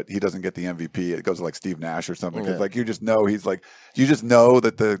NBA, but he doesn't get the MVP. It goes to like Steve Nash or something. Because you just know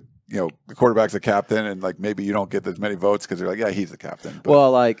that the quarterback's the captain and like maybe you don't get as many votes because you're like, yeah, he's the captain. But,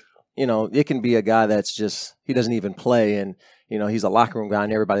 well, like, it can be a guy that's just, he doesn't even play and, he's a locker room guy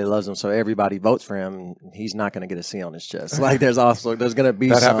and everybody loves him. So everybody votes for him. He not going to get a C on his chest. Like there's going to be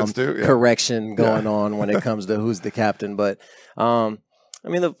some correction going on when it comes to who's the captain. But,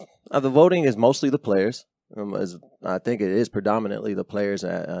 the voting is mostly the players. I think it is predominantly the players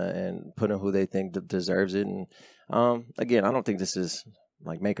and putting who they think deserves it. And, again, I don't think this is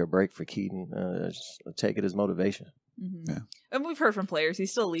like make or break for Keaton. Just take it as motivation. Mm-hmm. Yeah. And we've heard from players.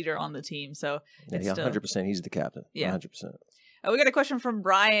 He's still a leader on the team. So it's 100%. He's the captain. Yeah. 100%. We got a question from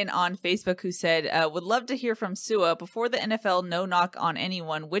Brian on Facebook who said, would love to hear from Su'a. Before the NFL, no knock on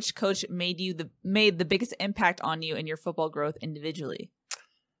anyone, which coach made the biggest impact on you and your football growth individually?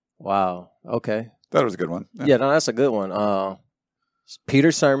 Wow. Okay. That was a good one. Yeah, no, that's a good one.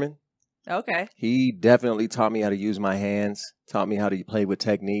 Peter Sermon. Okay. He definitely taught me how to use my hands, taught me how to play with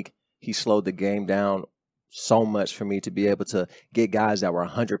technique. He slowed the game down so much for me to be able to get guys that were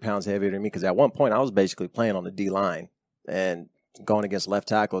 100 pounds heavier than me. Because at one point, I was basically playing on the D-line and going against left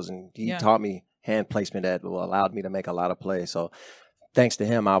tackles. And he taught me hand placement that allowed me to make a lot of plays. So thanks to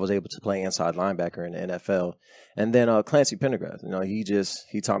him, I was able to play inside linebacker in the NFL. And then Clancy Pendergrass,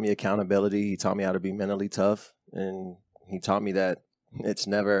 he taught me accountability. He taught me how to be mentally tough. And he taught me that it's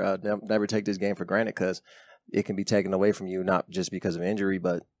never take this game for granted because it can be taken away from you, not just because of injury,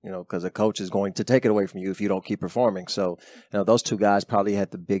 but, because a coach is going to take it away from you if you don't keep performing. So, those two guys probably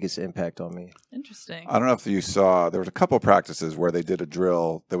had the biggest impact on me. Interesting. I don't know if you saw, there was a couple of practices where they did a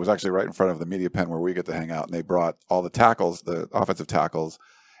drill that was actually right in front of the media pen where we get to hang out. And they brought all the tackles, the offensive tackles,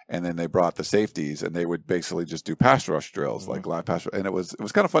 and then they brought the safeties, and they would basically just do pass rush drills, like live pass rush. And it was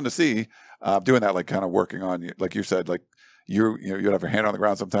kind of fun to see doing that, like kind of working on, like you said, like, you'd have your hand on the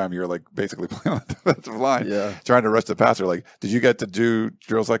ground sometime. You're like basically playing on the defensive line, trying to rush the passer. Like, did you get to do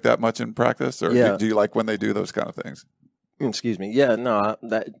drills like that much in practice, or do you like when they do those kind of things? Excuse me. Yeah, no,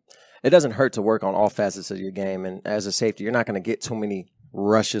 that it doesn't hurt to work on all facets of your game. And as a safety, you're not going to get too many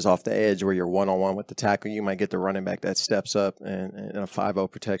rushes off the edge where you're one-on-one with the tackle. You might get the running back that steps up and a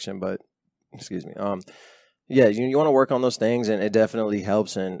 5-0 protection. But excuse me. Yeah, you want to work on those things, and it definitely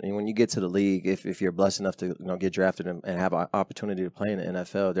helps. And when you get to the league, if you're blessed enough to get drafted and have an opportunity to play in the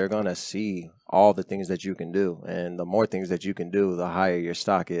NFL, they're going to see all the things that you can do. And the more things that you can do, the higher your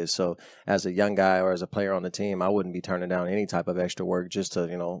stock is. So as a young guy or as a player on the team, I wouldn't be turning down any type of extra work just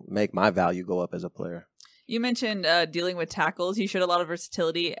to make my value go up as a player. You mentioned dealing with tackles. You showed a lot of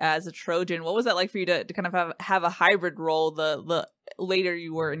versatility as a Trojan. What was that like for you to kind of have a hybrid role the later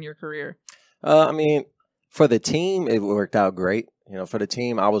you were in your career? For the team, it worked out great. For the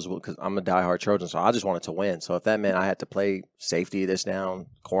team, because I'm a diehard Trojan, so I just wanted to win. So if that meant I had to play safety this down,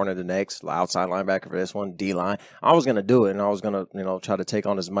 corner the next, outside linebacker for this one, D-line, I was going to do it, and I was going to, try to take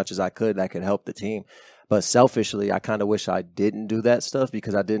on as much as I could that could help the team. But selfishly, I kind of wish I didn't do that stuff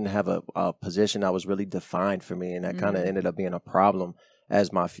because I didn't have a position that was really defined for me, and that kind of ended up being a problem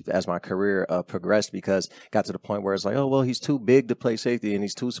as my career progressed, because got to the point where it's like, oh, well, he's too big to play safety and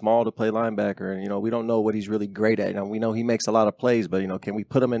he's too small to play linebacker. And, we don't know what he's really great at. And we know he makes a lot of plays, but, can we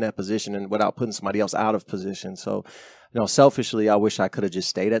put him in that position and without putting somebody else out of position? So, selfishly, I wish I could have just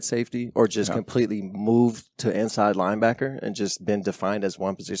stayed at safety or just completely moved to inside linebacker and just been defined as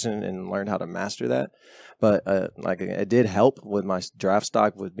one position and learned how to master that. But it did help with my draft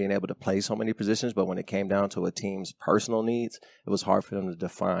stock with being able to play so many positions. But when it came down to a team's personal needs, it was hard for them to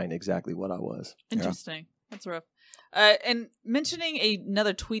define exactly what I was. Interesting. Yeah. That's rough. And mentioning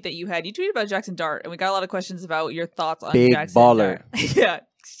another tweet that you tweeted about Jackson Dart, and we got a lot of questions about your thoughts on Big Jackson baller. Dart. Yeah.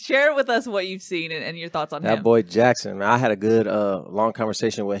 Share with us what you've seen and your thoughts on him. That boy Jackson, man, I had a good long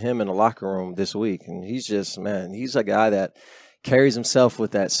conversation with him in the locker room this week. And he's just, he's a guy that carries himself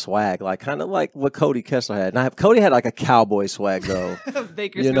with that swag, kind of like what Cody Kessler had. Now, Cody had a cowboy swag, though.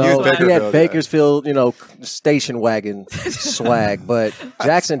 Bakersfield swag. He had Bakersfield, station wagon swag. But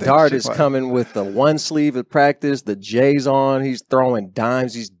Jackson Dart is coming with the one sleeve at practice, the J's on. He's throwing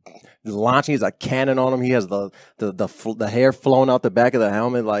dimes. He's launching. He's a cannon on him. He has the hair flowing out the back of the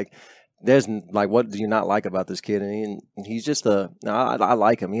helmet. What do you not like about this kid? And he's just I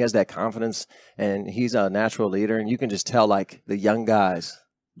like him. He has that confidence, and he's a natural leader. And you can just tell, the young guys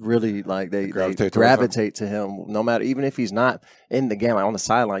really, they gravitate to him, no matter, even if he's not in the game. On the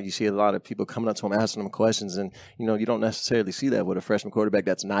sideline, you see a lot of people coming up to him, asking him questions. And, you don't necessarily see that with a freshman quarterback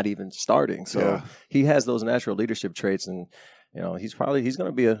that's not even starting. So he has those natural leadership traits. And, he's going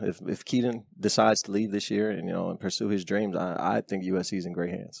to be if Keaton decides to leave this year and pursue his dreams, I think USC is in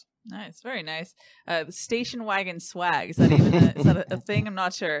great hands. Nice, very nice. Station wagon swag, is that a thing? I'm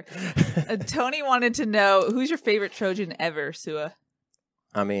not sure. Tony wanted to know, who's your favorite Trojan ever, Su'a?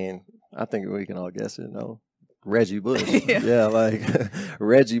 I think we can all guess it. Reggie Bush. Yeah,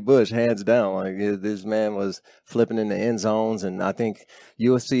 Reggie Bush, hands down. This man was flipping in the end zones, and I think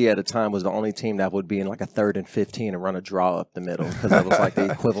USC at the time was the only team that would be in a 3rd and 15 and run a draw up the middle, because that was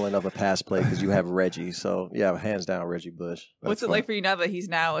the equivalent of a pass play because you have Reggie. So, yeah, hands down, Reggie Bush. What's it like for you now that he's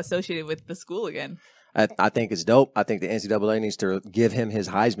now associated with the school again? I think it's dope. I think the NCAA needs to give him his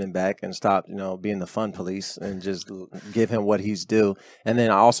Heisman back and stop, being the fun police and just give him what he's due. And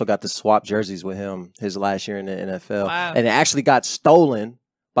then I also got to swap jerseys with him his last year in the NFL. Wow. And it actually got stolen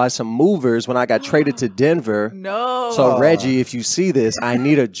by some movers when I got traded to Denver. No. So, Reggie, if you see this, I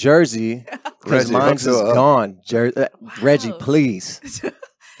need a jersey because mine's is gone. Reggie, please.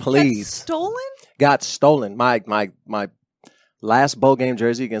 Please. Got stolen? My last bowl game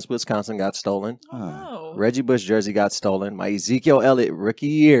jersey against Wisconsin got stolen. Oh, no. Reggie Bush jersey got stolen. My Ezekiel Elliott rookie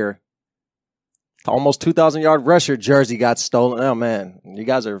year, almost 2,000-yard rusher jersey got stolen. Oh, man. You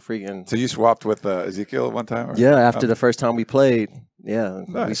guys are freaking. So you swapped with Ezekiel at one time? Or? Yeah, after the first time we played. Yeah,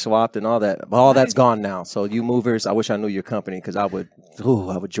 nice. We swapped and all that. But all that's gone now. So you movers, I wish I knew your company because I would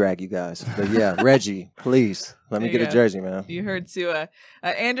drag you guys. But yeah, Reggie, please let me get a jersey, man. You heard Su'a.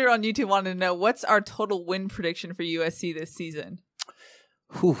 Andrew on YouTube wanted to know, what's our total win prediction for USC this season?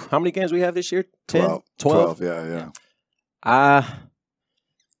 How many games we have this year? 10? 12? Yeah.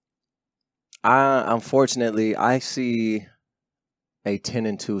 Unfortunately, I see a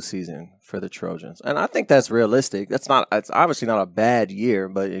 10-2 season for the Trojans, and I think that's realistic. It's obviously not a bad year,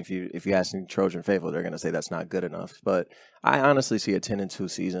 but if you ask any Trojan faithful, they're going to say that's not good enough. But I honestly see a 10-2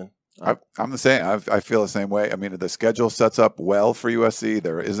 season. I'm the same. I feel the same way. The schedule sets up well for USC.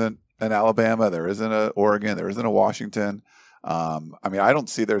 There isn't an Alabama, there isn't a Oregon, there isn't a Washington. I don't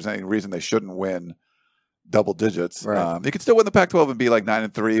see there's any reason they shouldn't win double digits. Right. You could still win the Pac-12 and be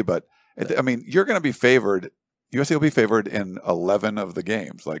 9-3, but you're going to be favored. USC will be favored in 11 of the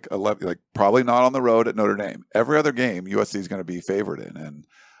games, 11, probably not on the road at Notre Dame. Every other game, USC is going to be favored in. And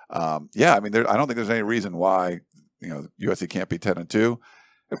I don't think there's any reason why USC can't be 10-2.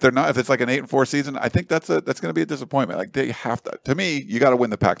 if it's like an 8-4 season, I think that's going to be a disappointment. Like they have to me, you got to win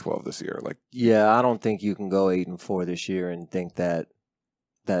the Pac-12 this year. Like, yeah, I don't think you can go 8-4 this year and think that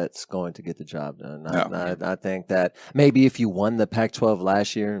that's going to get the job done. I think that maybe if you won the Pac-12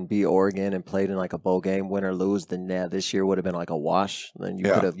 last year and beat Oregon and played in like a bowl game, win or lose, then this year would have been like a wash. Then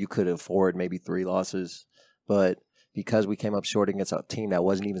you could afford maybe 3 losses, but because we came up short against a team that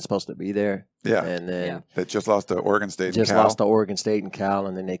wasn't even supposed to be there. Yeah. And then they just lost to Oregon State and Cal. Lost to Oregon State and Cal,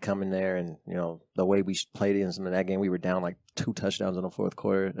 and then they come in there and, the way we played in that game, we were down like 2 touchdowns in the fourth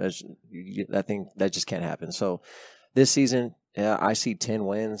quarter. I think that just can't happen. So this season, I see 10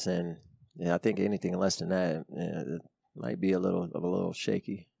 wins, and I think anything less than that it might be a little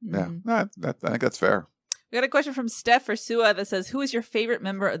shaky. Yeah, I think that's fair. We got a question from Steph for Su'a that says, who is your favorite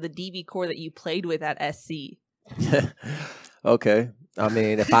member of the DB corps that you played with at SC? Okay. I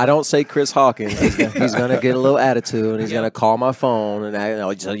mean, if I don't say Chris Hawkins, he's going to get a little attitude, and he's going to call my phone,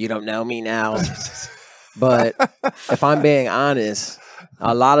 and so you don't know me now. But if I'm being honest,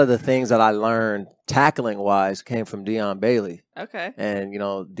 a lot of the things that I learned tackling-wise came from Deion Bailey. Okay. And,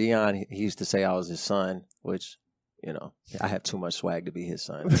 Deion, he used to say I was his son, which, I have too much swag to be his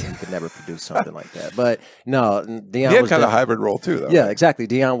son. He could never produce something like that. But, no, Deion he had kind of a hybrid role, too, though. Yeah, exactly.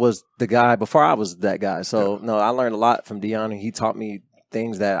 Deion was the guy before I was that guy. So, no, I learned a lot from Deion, and he taught me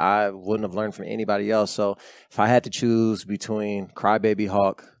things that I wouldn't have learned from anybody else. So, if I had to choose between Crybaby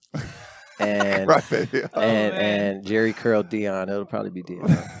Hawk and and Jerry Curl Deion, it'll probably be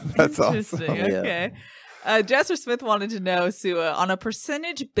Deion. That's interesting. Awesome. Okay. Jasper Smith wanted to know, Su'a, on a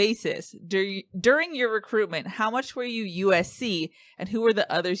percentage basis, during your recruitment, how much were you USC, and who were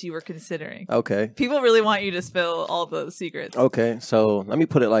the others you were considering? Okay. People really want you to spill all the secrets. Okay, so let me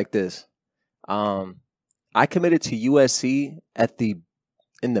put it like this. I committed to USC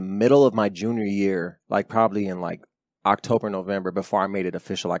in the middle of my junior year, like probably in like October, November, before I made it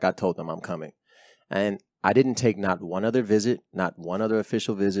official. Like I told them I'm coming. And I didn't take not one other visit, not one other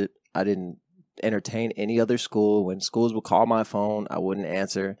official visit. I didn't entertain any other school. When schools would call my phone, I wouldn't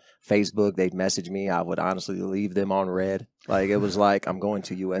answer. Facebook, they'd message me. I would honestly leave them on red. Like it was like, I'm going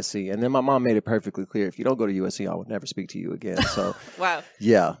to USC. And then my mom made it perfectly clear, if you don't go to USC, I would never speak to you again. So wow.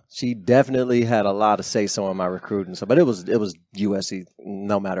 Yeah, she definitely had a lot to say so in my recruiting. So, but it was USC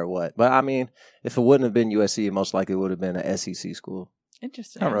no matter what. But I mean, if it wouldn't have been USC, it most likely would have been an SEC school.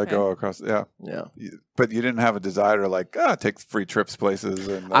 Interesting. Not really go across. Yeah. But you didn't have a desire to like take free trips places.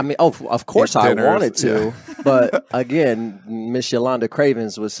 And like, I mean, of course I wanted to, but again, Miss Yolanda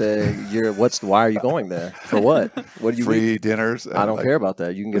Cravens would say, why are you going there? For what? What do you free need? Dinners? I don't care about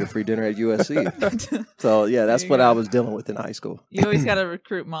that. You can get a free dinner at USC. So yeah, that's what I was dealing with in high school. You always got to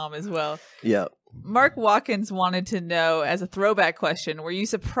recruit mom as well. Yeah. Mark Watkins wanted to know, as a throwback question, were you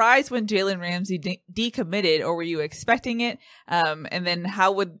surprised when Jalen Ramsey decommitted, or were you expecting it? And then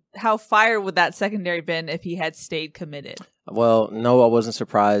how fire would that secondary been if he had stayed committed? Well, no, I wasn't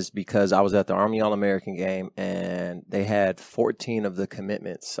surprised because I was at the Army All-American game, and they had 14 of the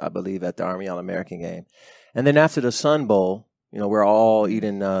commitments, I believe, at the Army All-American game. And then after the Sun Bowl, we're all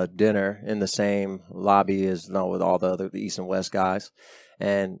eating dinner in the same lobby as with all the East and West guys.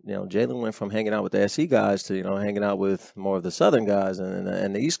 And, Jalen went from hanging out with the SC guys to, hanging out with more of the Southern guys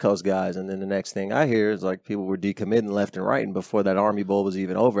and the East Coast guys. And then the next thing I hear is like people were decommitting left and right. And before that Army Bowl was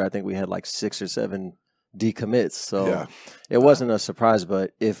even over, I think we had like 6 or 7 decommits. So it wasn't a surprise.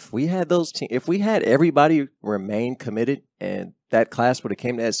 But if we had if we had everybody remain committed and that class would have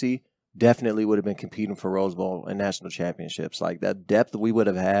came to SC, definitely would have been competing for Rose Bowl and national championships. Like that depth we would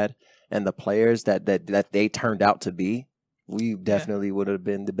have had and the players that they turned out to be. We definitely would have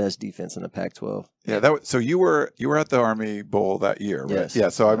been the best defense in the Pac-12. Yeah, so you were at the Army Bowl that year, right? Yes. Yeah.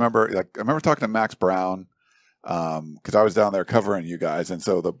 So I remember talking to Max Brown because I was down there covering you guys, and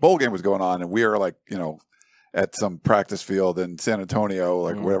so the bowl game was going on, and we were like, at some practice field in San Antonio,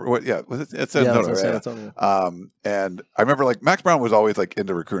 like whatever. Was it? It's San Antonio. San Antonio. And I remember like Max Brown was always like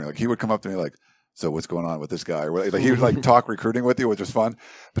into recruiting. Like he would come up to me like, "So what's going on with this guy?" Or like he would like talk recruiting with you, which was fun.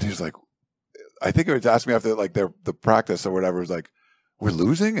 But he was like, I think it was asking me after like the practice or whatever. It was like, we're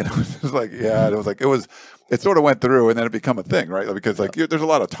losing, and it was just like, yeah. And it was like it sort of went through, and then it became a thing, right? Because like there's a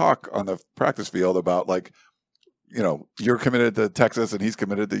lot of talk on the practice field about like, you're committed to Texas and he's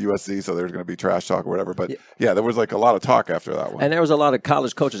committed to USC, so there's going to be trash talk or whatever. But yeah, there was like a lot of talk after that one. And there was a lot of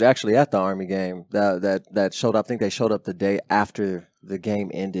college coaches actually at the Army game that showed up. I think they showed up the day after the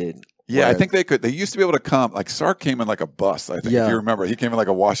game ended. Yeah, I think they could. They used to be able to come. Like Sark came in like a bus. I think if you remember, he came in like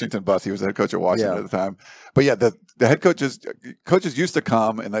a Washington bus. He was the head coach at Washington at the time. But yeah, the head coaches used to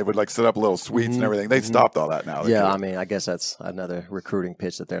come and they would like set up little suites and everything. They've stopped all that now. I mean, I guess that's another recruiting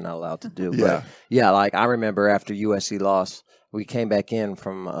pitch that they're not allowed to do. But yeah, like I remember after USC lost, we came back in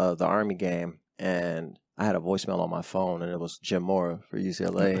from the Army game, and I had a voicemail on my phone, and it was Jim Mora for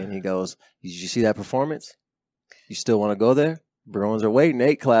UCLA, and he goes, "Did you see that performance? You still want to go there? Bruins are waiting."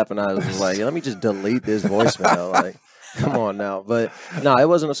 Nate clapping. I was like, "Let me just delete this voicemail." Like, come on now. But no, it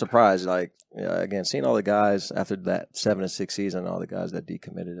wasn't a surprise. Like, again, seeing all the guys after that 7-6 season, all the guys that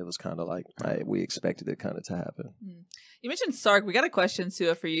decommitted, it was kind of like we expected it kind of to happen. You mentioned Sark. We got a question,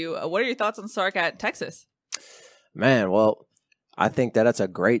 Su'a, for you. What are your thoughts on Sark at Texas? Man, well, I think that's a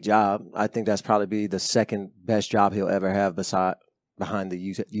great job. I think that's probably be the second best job he'll ever have behind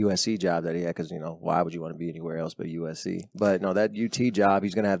the USC job that he had, because, why would you want to be anywhere else but USC? But no, that UT job,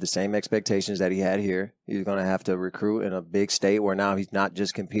 he's going to have the same expectations that he had here. He's going to have to recruit in a big state where now he's not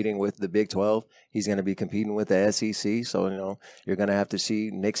just competing with the Big 12. He's going to be competing with the SEC. So, you're going to have to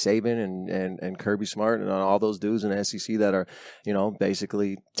see Nick Saban and Kirby Smart and all those dudes in the SEC that are,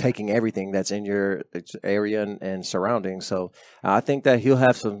 basically taking everything that's in your area and surroundings. So I think that he'll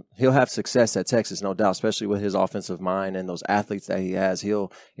have success at Texas, no doubt, especially with his offensive mind and those athletes that he has.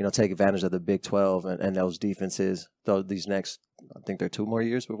 He'll, take advantage of the Big 12 and those defenses. Though these next, I think they're 2 more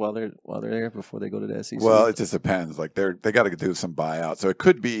years while they're there before they go to the SEC. Well, it just depends. Like they got to do some buyout, so it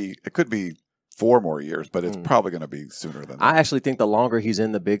could be 4 more years, but it's probably going to be sooner than that. I actually think the longer he's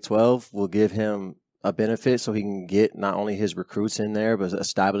in the Big 12 will give him a benefit, so he can get not only his recruits in there, but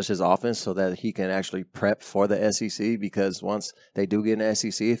establish his offense so that he can actually prep for the SEC. Because once they do get in the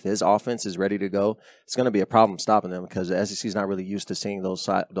SEC, if his offense is ready to go, it's going to be a problem stopping them, because the SEC is not really used to seeing those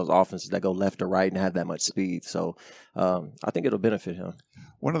offenses that go left to right and have that much speed. So I think it'll benefit him.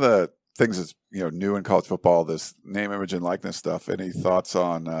 One of the things that's new in college football, this name, image, and likeness stuff. Any thoughts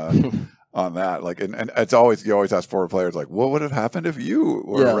on on that? Like, and it's always, you always ask forward players, like, what would have happened if you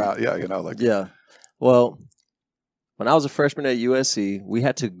were around? Yeah, Well, when I was a freshman at USC, we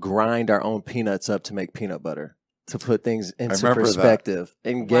had to grind our own peanuts up to make peanut butter, to put things into perspective.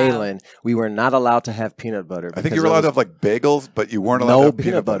 In Galen, we were not allowed to have peanut butter. I think you were allowed to have like bagels, but you weren't allowed to have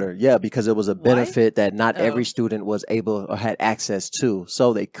peanut butter. Yeah, because it was a benefit that not every student was able or had access to,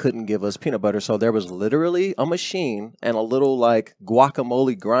 so they couldn't give us peanut butter. So there was literally a machine and a little like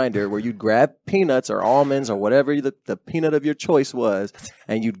guacamole grinder where you'd grab peanuts or almonds or whatever the peanut of your choice was,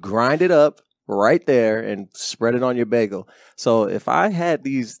 and you'd grind it up right there and spread it on your bagel. So if I had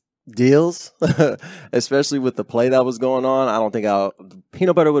these deals, especially with the play that was going on, I don't think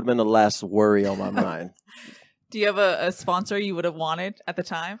peanut butter would have been the last worry on my mind. Do you have a sponsor you would have wanted at the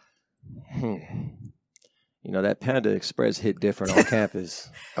time? That Panda Express hit different on campus.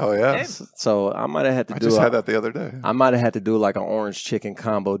 Oh, yeah. So I might have had to I just had that the other day. I might have had to do like an orange chicken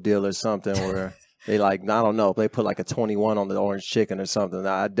combo deal or something where they I don't know, if they put like a 21 on the orange chicken or something.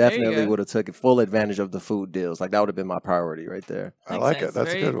 I definitely would have taken full advantage of the food deals. Like, that would have been my priority right there. I like it.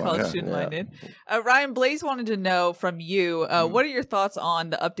 That's very a good one. College student-minded. Ryan, Blaze wanted to know from you, what are your thoughts on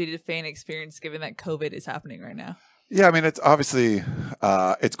the updated fan experience given that COVID is happening right now? Yeah, I mean, it's obviously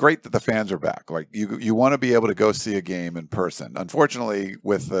it's great that the fans are back. Like, you want to be able to go see a game in person. Unfortunately,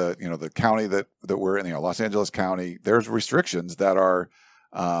 with the the county that we're in, Los Angeles County, there's restrictions that are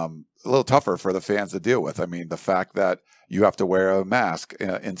a little tougher for the fans to deal with. I mean, the fact that you have to wear a mask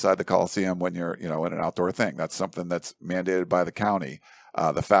inside the Coliseum when you're in an outdoor thing, that's something that's mandated by the county.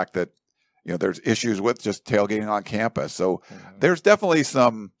 The fact that there's issues with just tailgating on campus. So there's definitely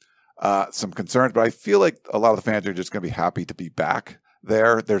some concerns, but I feel like a lot of the fans are just going to be happy to be back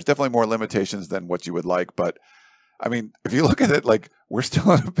there. There's definitely more limitations than what you would like, but I mean, if you look at it, like, we're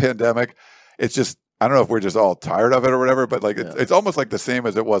still in a pandemic. It's just, I don't know if we're just all tired of it or whatever, but like it's almost like the same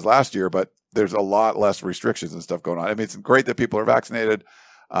as it was last year, but there's a lot less restrictions and stuff going on. I mean, it's great that people are vaccinated,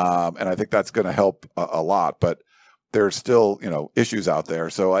 and I think that's going to help a lot, but there's still, issues out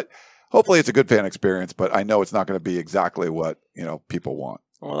there. So hopefully it's a good fan experience, but I know it's not going to be exactly what, people want.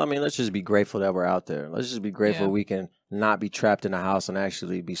 Well, I mean, let's just be grateful that we're out there. Let's just be grateful we can not be trapped in a house and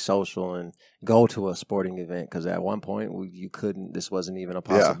actually be social and go to a sporting event. Because at one point you couldn't. This wasn't even a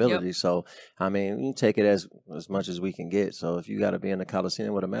possibility. Yep. So I mean, you take it as much as we can get. So if you got to be in the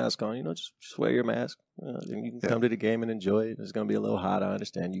Coliseum with a mask on, just wear your mask. And you can come to the game and enjoy it. It's going to be a little hot. I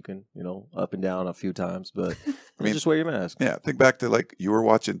understand you can up and down a few times, but just wear your mask. Yeah, think back to like you were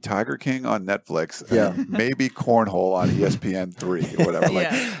watching Tiger King on Netflix. And maybe Cornhole on ESPN3 or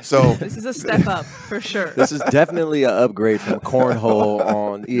whatever. So this is a step up for sure. This is definitely an upgrade from Cornhole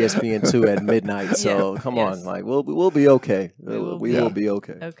on ESPN2 at midnight. So come on, like we'll be okay. We will be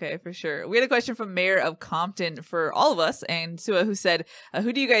okay. Okay, for sure. We had a question from Mayor of Compton for all of us, and Su'a, who said,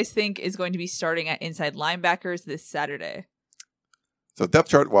 "Who do you guys think is going to be starting at inside linebackers this Saturday?" So depth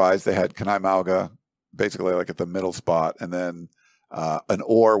chart wise, they had Kanai Mauga basically like at the middle spot, and then an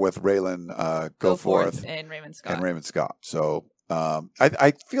Eure with Raylan Goforth and Raymond Scott. So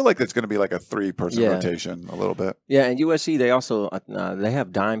I feel like it's going to be like a 3-person rotation a little bit. Yeah, and USC, they also they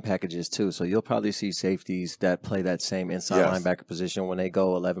have dime packages too. So you'll probably see safeties that play that same inside linebacker position when they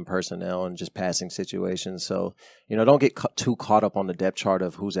go 11 personnel and just passing situations. So, don't get too caught up on the depth chart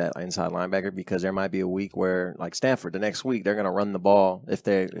of who's at inside linebacker, because there might be a week where, like Stanford, the next week they're going to run the ball if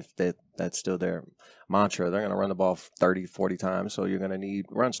that's still their mantra. They're going to run the ball 30, 40 times, so you're going to need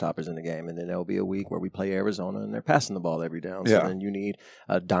run stoppers in the game. And then there'll be a week where we play Arizona and they're passing the ball every down. So then you need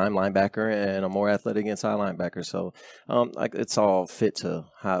a dime linebacker and a more athletic inside linebacker. So it's all fit to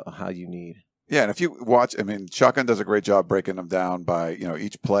how you need. Yeah, and if you watch, Shotgun does a great job breaking them down by,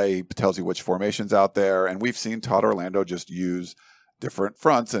 each play tells you which formation's out there. And we've seen Todd Orlando just use different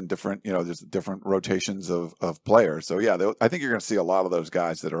fronts and different, there's different rotations of players. So, I think you're going to see a lot of those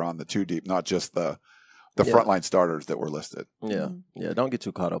guys that are on the 2 deep, not just the frontline starters that were listed. Yeah. Yeah. Don't get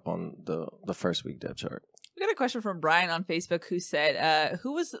too caught up on the first week depth chart. We got a question from Brian on Facebook who said,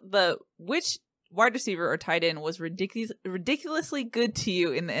 which wide receiver or tight end was ridiculously good to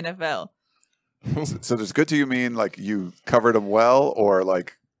you in the NFL? So does good to you mean like you covered them well, or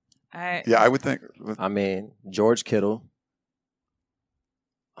like, I would think. George Kittle,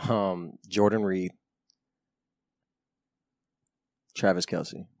 Jordan Reed, Travis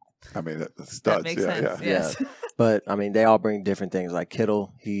Kelce. That's studs. That makes sense. Yes. Yeah. But they all bring different things. Like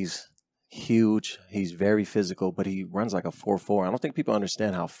Kittle, he's huge. He's very physical, but he runs like a 4.4. I don't think people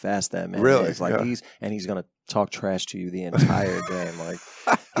understand how fast that man is. Like he's going to talk trash to you the entire game. Like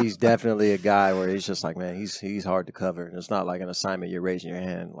he's definitely a guy where he's just like, man, he's hard to cover. And it's not like an assignment you're raising your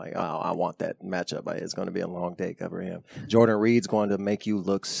hand like, oh, I want that matchup. Like, it's going to be a long day covering him. Jordan Reed's going to make you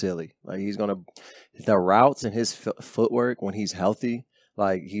look silly. Like the routes and his footwork when he's healthy,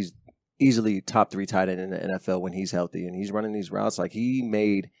 like he's easily top 3 tight end in the NFL when he's healthy, and he's running these routes. Like he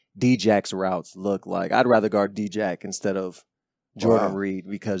made D-Jack's routes look like I'd rather guard D-Jack instead of Jordan Reed,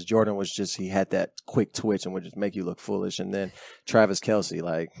 because Jordan was he had that quick twitch and would just make you look foolish. And then Travis Kelce,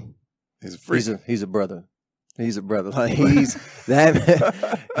 like he's a brother. He's a brother. Like he's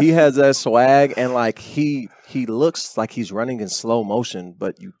that. He has that swag, and like he looks like he's running in slow motion,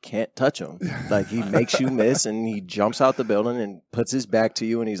 but you can't touch him. Like he makes you miss, and he jumps out the building and puts his back to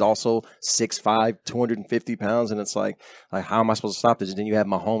you. And he's also 6'5", 250 pounds, and it's like how am I supposed to stop this? And then you have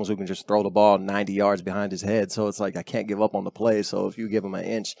Mahomes who can just throw the ball 90 yards behind his head. So it's like I can't give up on the play. So if you give him an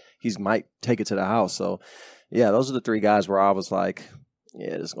inch, he might take it to the house. So yeah, those are the 3 guys where I was like,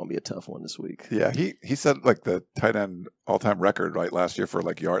 yeah, this is going to be a tough one this week. Yeah, he said like the tight end all-time record last year for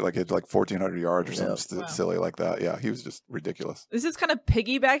like yard, like he had like 1,400 yards or something silly like that. Yeah, he was just ridiculous. This is kind of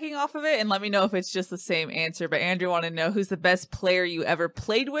piggybacking off of it, and let me know if it's just the same answer. But Andrew wanted to know who's the best player you ever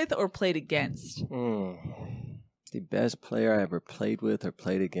played with or played against? The best player I ever played with or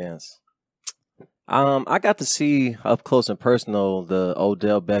played against. I got to see up close and personal the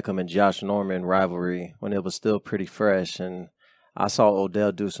Odell Beckham and Josh Norman rivalry when it was still pretty fresh, and I saw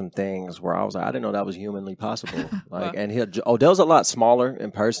Odell do some things where I was like, I didn't know that was humanly possible. And Odell's a lot smaller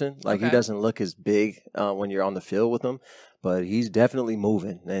in person. Like he doesn't look as big when you're on the field with him, but he's definitely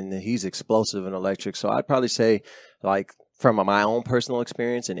moving and he's explosive and electric. So I'd probably say, like from my own personal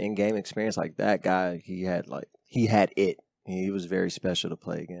experience and in-game experience, like that guy, he had it. He was very special to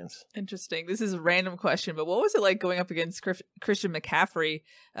play against. Interesting. This is a random question, but what was it like going up against Christian McCaffrey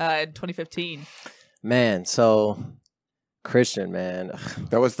in 2015? Man, so Christian, man.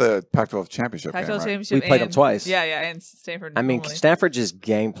 That was the Pac-12 championship game, right? Championship. We played them twice. Yeah, and Stanford. Stanford just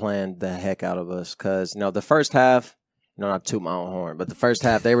game planned the heck out of us because, the first half, not toot my own horn, but the first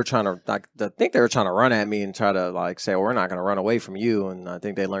half they were trying to, I think they were trying to run at me and try to say, well, we're not going to run away from you. And I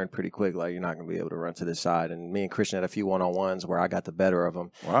think they learned pretty quick, you're not going to be able to run to this side. And me and Christian had a few one-on-ones where I got the better of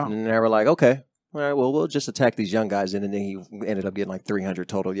them. Wow. And they were like, okay. All right, well, we'll just attack these young guys. And then he ended up getting 300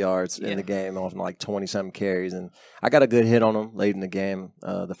 total yards in the game off 20-something carries. And I got a good hit on him late in the game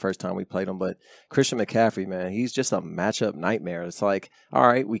the first time we played him. But Christian McCaffrey, man, he's just a matchup nightmare. It's like, all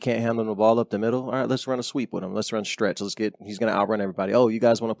right, we can't handle the ball up the middle. All right, let's run a sweep with him. Let's run stretch. He's going to outrun everybody. Oh, you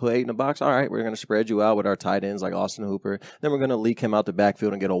guys want to put 8 in the box? All right, we're going to spread you out with our tight ends like Austin Hooper. Then we're going to leak him out the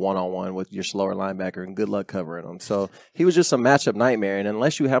backfield and get a one-on-one with your slower linebacker, and good luck covering him. So he was just a matchup nightmare. And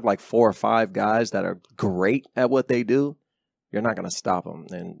unless you have 4 or 5 guys that are great at what they do, you're not going to stop them.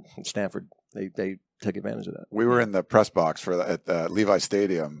 And Stanford, they took advantage of that. We were in the press box at Levi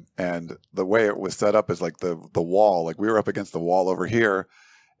Stadium, and the way it was set up is the wall. We were up against the wall over here,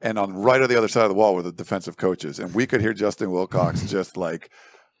 and on right on the other side of the wall were the defensive coaches, and we could hear Justin Wilcox just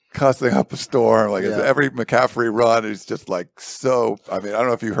cussing up a storm. Like Yeah. every McCaffrey run is just like so. I mean, I don't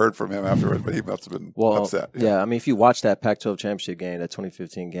know if you heard from him afterwards, but he must have been upset. Yeah, I mean, if you watch that Pac-12 championship game, that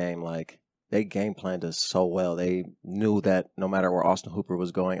 2015 game, like they game planned us so well. They knew that no matter where Austin Hooper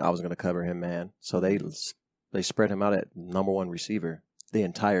was going, I was going to cover him, man. So they spread him out at number one receiver the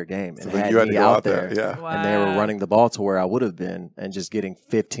entire game, and So had you had to me go out there. there. Yeah. Wow. And they were running the ball to where I would have been, and just getting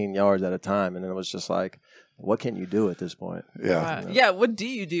 15 yards at a time. And it was just like, what can you do at this point? Yeah. Wow. Yeah, what do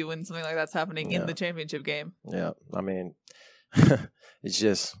you do when something like that's happening in Yeah. the championship game? Yeah, I mean, it's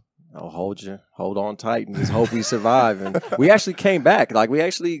just hold on tight and just hope we survive. And we actually came back. Like, we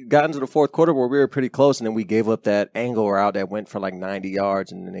actually got into the fourth quarter where we were pretty close, and then we gave up that angle route that went for like 90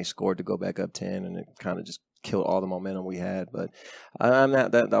 yards, and then they scored to go back up 10, and it kind of just killed all the momentum we had. But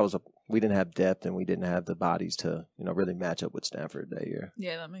we didn't have depth, and we didn't have the bodies to really match up with Stanford that year.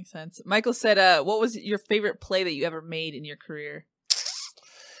 Yeah, that makes sense. Michael said, what was your favorite play that you ever made in your career?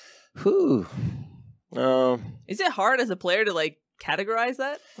 Whew. Is it hard as a player to like categorize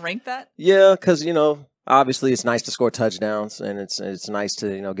that, rank that? Yeah, because obviously it's nice to score touchdowns, and it's nice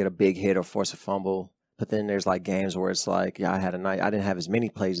to get a big hit or force a fumble. But then there's like games where it's like, yeah, I had a night. I didn't have as many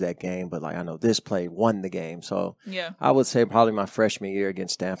plays that game, but like I know this play won the game. So yeah, I would say probably my freshman year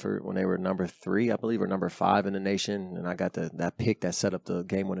against Stanford when they were number 3, I believe, or number 5 in the nation, and I got that pick that set up the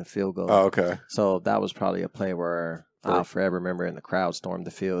game-winning field goal. Oh, okay. So that was probably a play where I'll forever remember, and the crowd stormed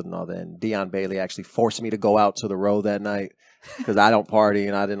the field and all that. And Deion Bailey actually forced me to go out to the road that night because I don't party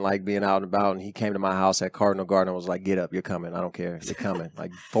and I didn't like being out and about. And he came to my house at Cardinal Garden and was like, "Get up, you're coming. I don't care, you're coming."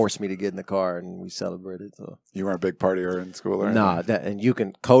 Like, forced me to get in the car, and we celebrated. So You weren't a big partier in school or anything? nah,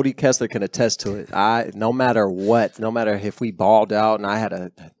 and Cody Kessler can attest to it. No matter what, no matter if we balled out and I had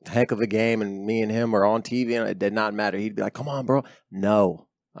a heck of a game and me and him were on TV, and it did not matter. He'd be like, "Come on, bro." No.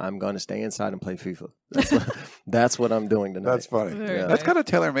 I'm going to stay inside and play FIFA. That's what I'm doing tonight. That's funny. Very Yeah. That's nice. kind of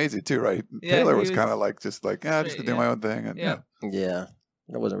Taylor Mazy too, right? Yeah, Taylor he was was- kind of like just like, I'm just gonna do my own thing and Yeah. Yeah.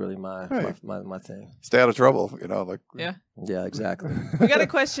 That wasn't really my thing. stay out of trouble. Like Yeah. Yeah, exactly. We got a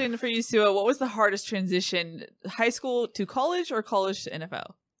question for you, Su'a. What was the hardest transition, high school to college or college to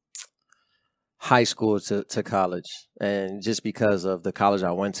NFL? High school to college. And just because of the college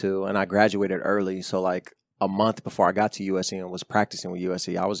I went to, and I graduated early, so like a month before I got to USC and was practicing with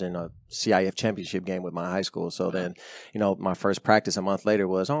USC, I was in a CIF championship game with my high school. So then, my first practice a month later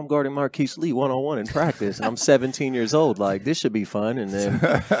was, I'm guarding Marquise Lee one-on-one in practice. And I'm 17 years old. Like, this should be fun. And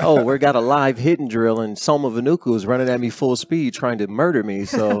then, we got a live hitting drill, and Soma Vanuku is running at me full speed trying to murder me.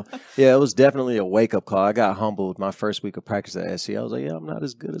 So, yeah, it was definitely a wake-up call. I got humbled my first week of practice at SC. I was like, I'm not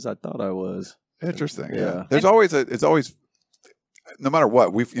as good as I thought I was. interesting. Yeah. There's always no matter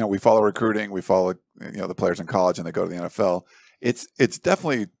what, we follow recruiting, we follow the players in college and they go to the NFL. It's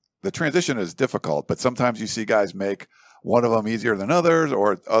definitely, the transition is difficult, but sometimes you see guys make one of them easier than others,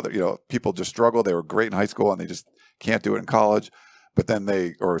 or people just struggle. They were great in high school and they just can't do it in college. But then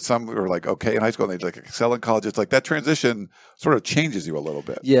some are like okay in high school and they like excel in college. It's like that transition sort of changes you a little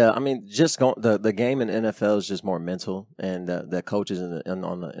bit. Yeah, I mean, just the game in NFL is just more mental, and the coaches on the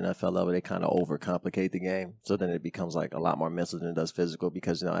NFL level, they kind of overcomplicate the game, so then it becomes like a lot more mental than it does physical.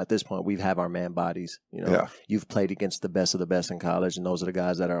 Because at this point we have our man bodies. You've played against the best of the best in college, and those are the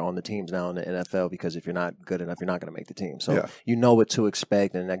guys that are on the teams now in the NFL. Because if you're not good enough, you're not going to make the team. So you know what to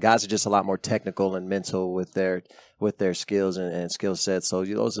expect, and the guys are just a lot more technical and mental with their skills and skill sets. So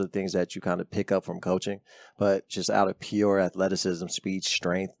those are the things that you kind of pick up from coaching. But just out of pure athleticism, speed,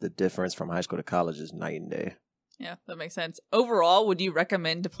 strength, the difference from high school to college is night and day. Yeah, that makes sense. Overall, would you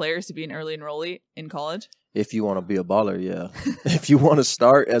recommend to players to be an early enrollee in college? If you want to be a baller, yeah. If you want to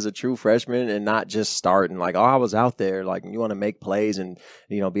start as a true freshman and not just start and like, I was out there, like you want to make plays and,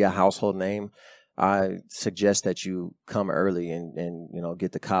 be a household name, I suggest that you come early and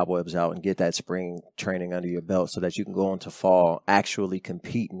get the cobwebs out and get that spring training under your belt so that you can go into fall actually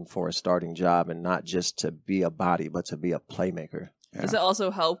competing for a starting job and not just to be a body, but to be a playmaker. Yeah. Does it also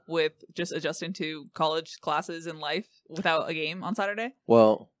help with just adjusting to college classes and life without a game on Saturday?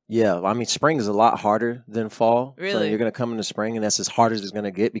 Well, yeah. I mean, spring is a lot harder than fall. Really? So you're going to come into spring, and that's as hard as it's going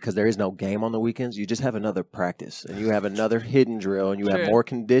to get because there is no game on the weekends. You just have another practice, and you have another hidden drill, and you have more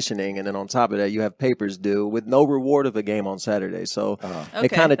conditioning, and then on top of that, you have papers due with no reward of a game on Saturday. So it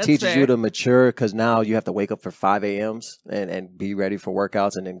kind of teaches you to mature because now you have to wake up for 5 a.m.s and be ready for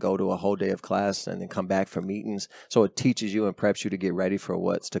workouts and then go to a whole day of class and then come back for meetings. So it teaches you and preps you to get ready for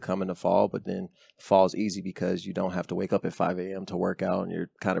what's to come in the fall, but then fall's easy because you don't have to wake up at 5 a.m. to work out, and you're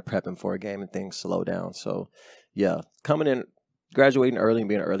kind of prepping for a game and things slow down. So, yeah, coming in, graduating early and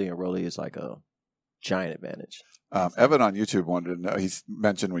being an early enrollee is like giant advantage. Evan on YouTube wanted to know, he's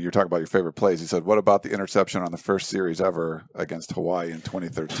mentioned when you were talking about your favorite plays, he said, what about the interception on the first series ever against Hawaii in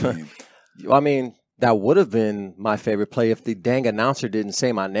 2013? I mean, that would have been my favorite play if the dang announcer didn't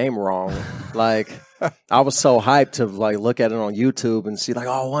say my name wrong. Like, I was so hyped to like look at it on YouTube and see like,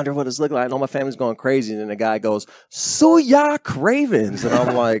 oh, I wonder what it's looking like. I know my family's going crazy. And then the guy goes, Su'a Cravens. And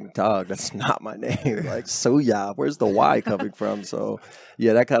I'm like, dog, that's not my name. Like, Su'a, where's the Y coming from? So,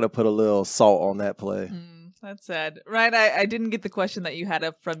 yeah, that kind of put a little salt on that play. That's sad. Ryan, I didn't get the question that you had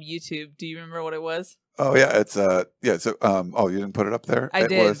up from YouTube. Do you remember what it was? Oh, yeah. It's, yeah. So, you didn't put it up there? I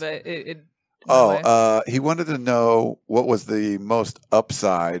did, but he wanted to know what was the most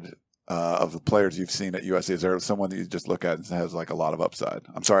upside of the players you've seen at USC. Is there someone that you just look at and has like a lot of upside?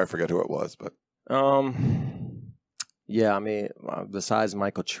 I'm sorry, I forget who it was, but yeah, I mean, besides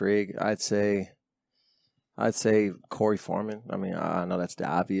Michael Trigg, I'd say Corey Foreman. I mean, I know that's the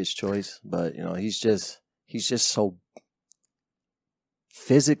obvious choice, but you know, he's just so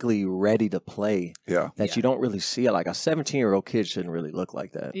physically ready to play that you don't really see it. Like a 17-year-old kid shouldn't really look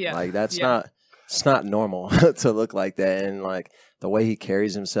like that. Yeah. Like that's it's not normal to look like that. And like the way he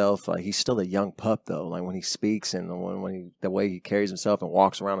carries himself, like he's still a young pup though. Like when he speaks and the way he carries himself and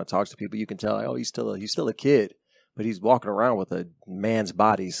walks around and talks to people, you can tell like, oh, he's still a kid, but he's walking around with a man's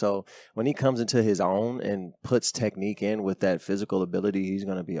body. So when he comes into his own and puts technique in with that physical ability, he's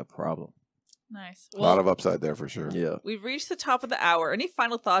going to be a problem. Nice. Well, a lot of upside there for sure. Yeah. We've reached the top of the hour. Any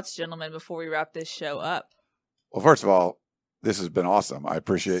final thoughts, gentlemen, before we wrap this show up? Well, first of all, this has been awesome. I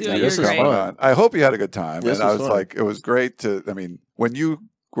appreciate you. This is fun. I hope you had a good time. This and I was fun. like, it was great to, I mean, when you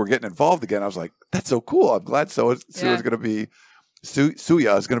were getting involved again, I was like, that's so cool. I'm glad Sua''s going to be,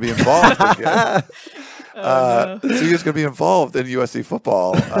 Su'a is going to be involved again. Sua''s going to be involved in USC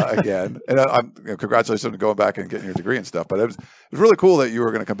football again. And congratulations on going back and getting your degree and stuff. But it was really cool that you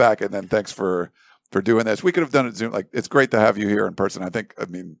were going to come back. And then thanks for doing this. We could have done it Zoom. Like, it's great to have you here in person. I'd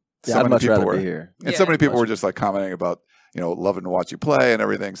much rather be here. And so many people were just like commenting about, you know, loving to watch you play and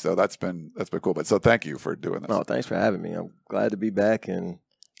everything. So that's been cool. But so thank you for doing this. No, thanks for having me. I'm glad to be back. And,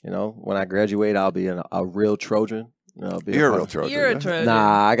 you know, when I graduate, I'll be a real Trojan. You know, You're a real Trojan. You're a Trojan.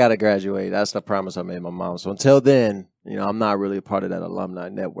 Nah, I got to graduate. That's the promise I made my mom. So until then, you know, I'm not really a part of that alumni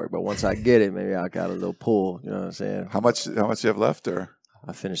network. But once I get it, maybe I got a little pull. You know what I'm saying? How much do you have left? Or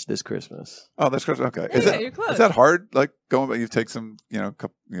I finished this Christmas. Oh, this Christmas. Okay. You're close. Is that hard? Like you take some,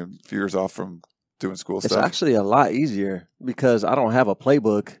 few years off from doing school stuff? It's actually a lot easier because I don't have a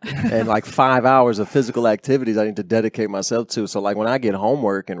playbook and like 5 hours of physical activities I need to dedicate myself to. So like when I get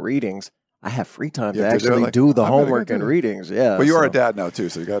homework and readings, I have free time to actually do the homework and readings. Yeah. But you are a dad now too,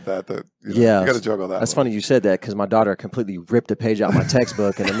 so you got that. You got to juggle that. That's funny you said that because my daughter completely ripped a page out of my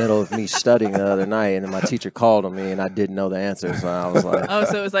textbook in the middle of me studying the other night, and then my teacher called on me, and I didn't know the answer, so I was like, "Oh,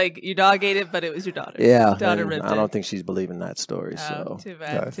 so it was like you dog ate it, but it was your daughter." Yeah, daughter ripped I don't think she's believing that story. Oh, so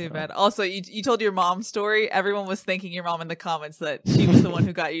too bad. Also, you told your mom's story. Everyone was thanking your mom in the comments that she was the one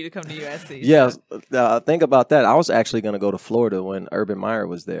who got you to come to USC. Yeah, think about that. I was actually going to go to Florida when Urban Meyer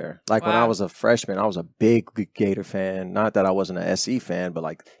was there. Like when I was a freshman, I was a big Gator fan. Not that I wasn't an SC fan, but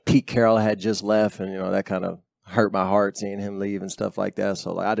like Pete Carroll had just left, and that kind of hurt my heart seeing him leave and stuff like that.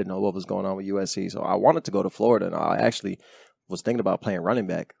 So like I didn't know what was going on with USC. So I wanted to go to Florida, and I actually was thinking about playing running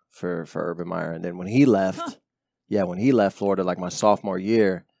back for Urban Meyer. And then when he left, when he left Florida, like my sophomore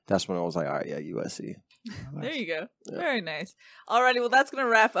year, that's when I was like, all right, USC. There you go. Yeah. Very nice. Alrighty, well, that's going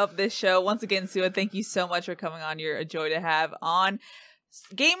to wrap up this show. Once again, Su'a, thank you so much for coming on. You're a joy to have on.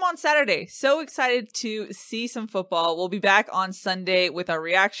 Game on Saturday. So excited to see some football. We'll be back on Sunday with our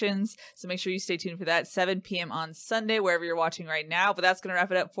reactions. So make sure you stay tuned for that. 7 p.m. on Sunday, wherever you're watching right now. But that's going to wrap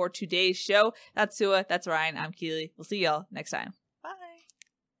it up for today's show. That's Su'a. That's Ryan. I'm Keely. We'll see y'all next time. Bye.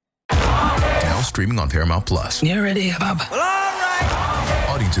 Now streaming on Paramount Plus. You ready, Bob? Well, all right.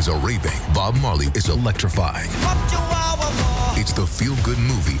 Audiences are raving. Bob Marley is electrifying. It's the feel-good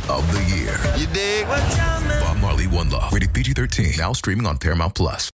movie of the year. You dig? Bob Marley, One Love. Rated PG-13. Now streaming on Paramount Plus.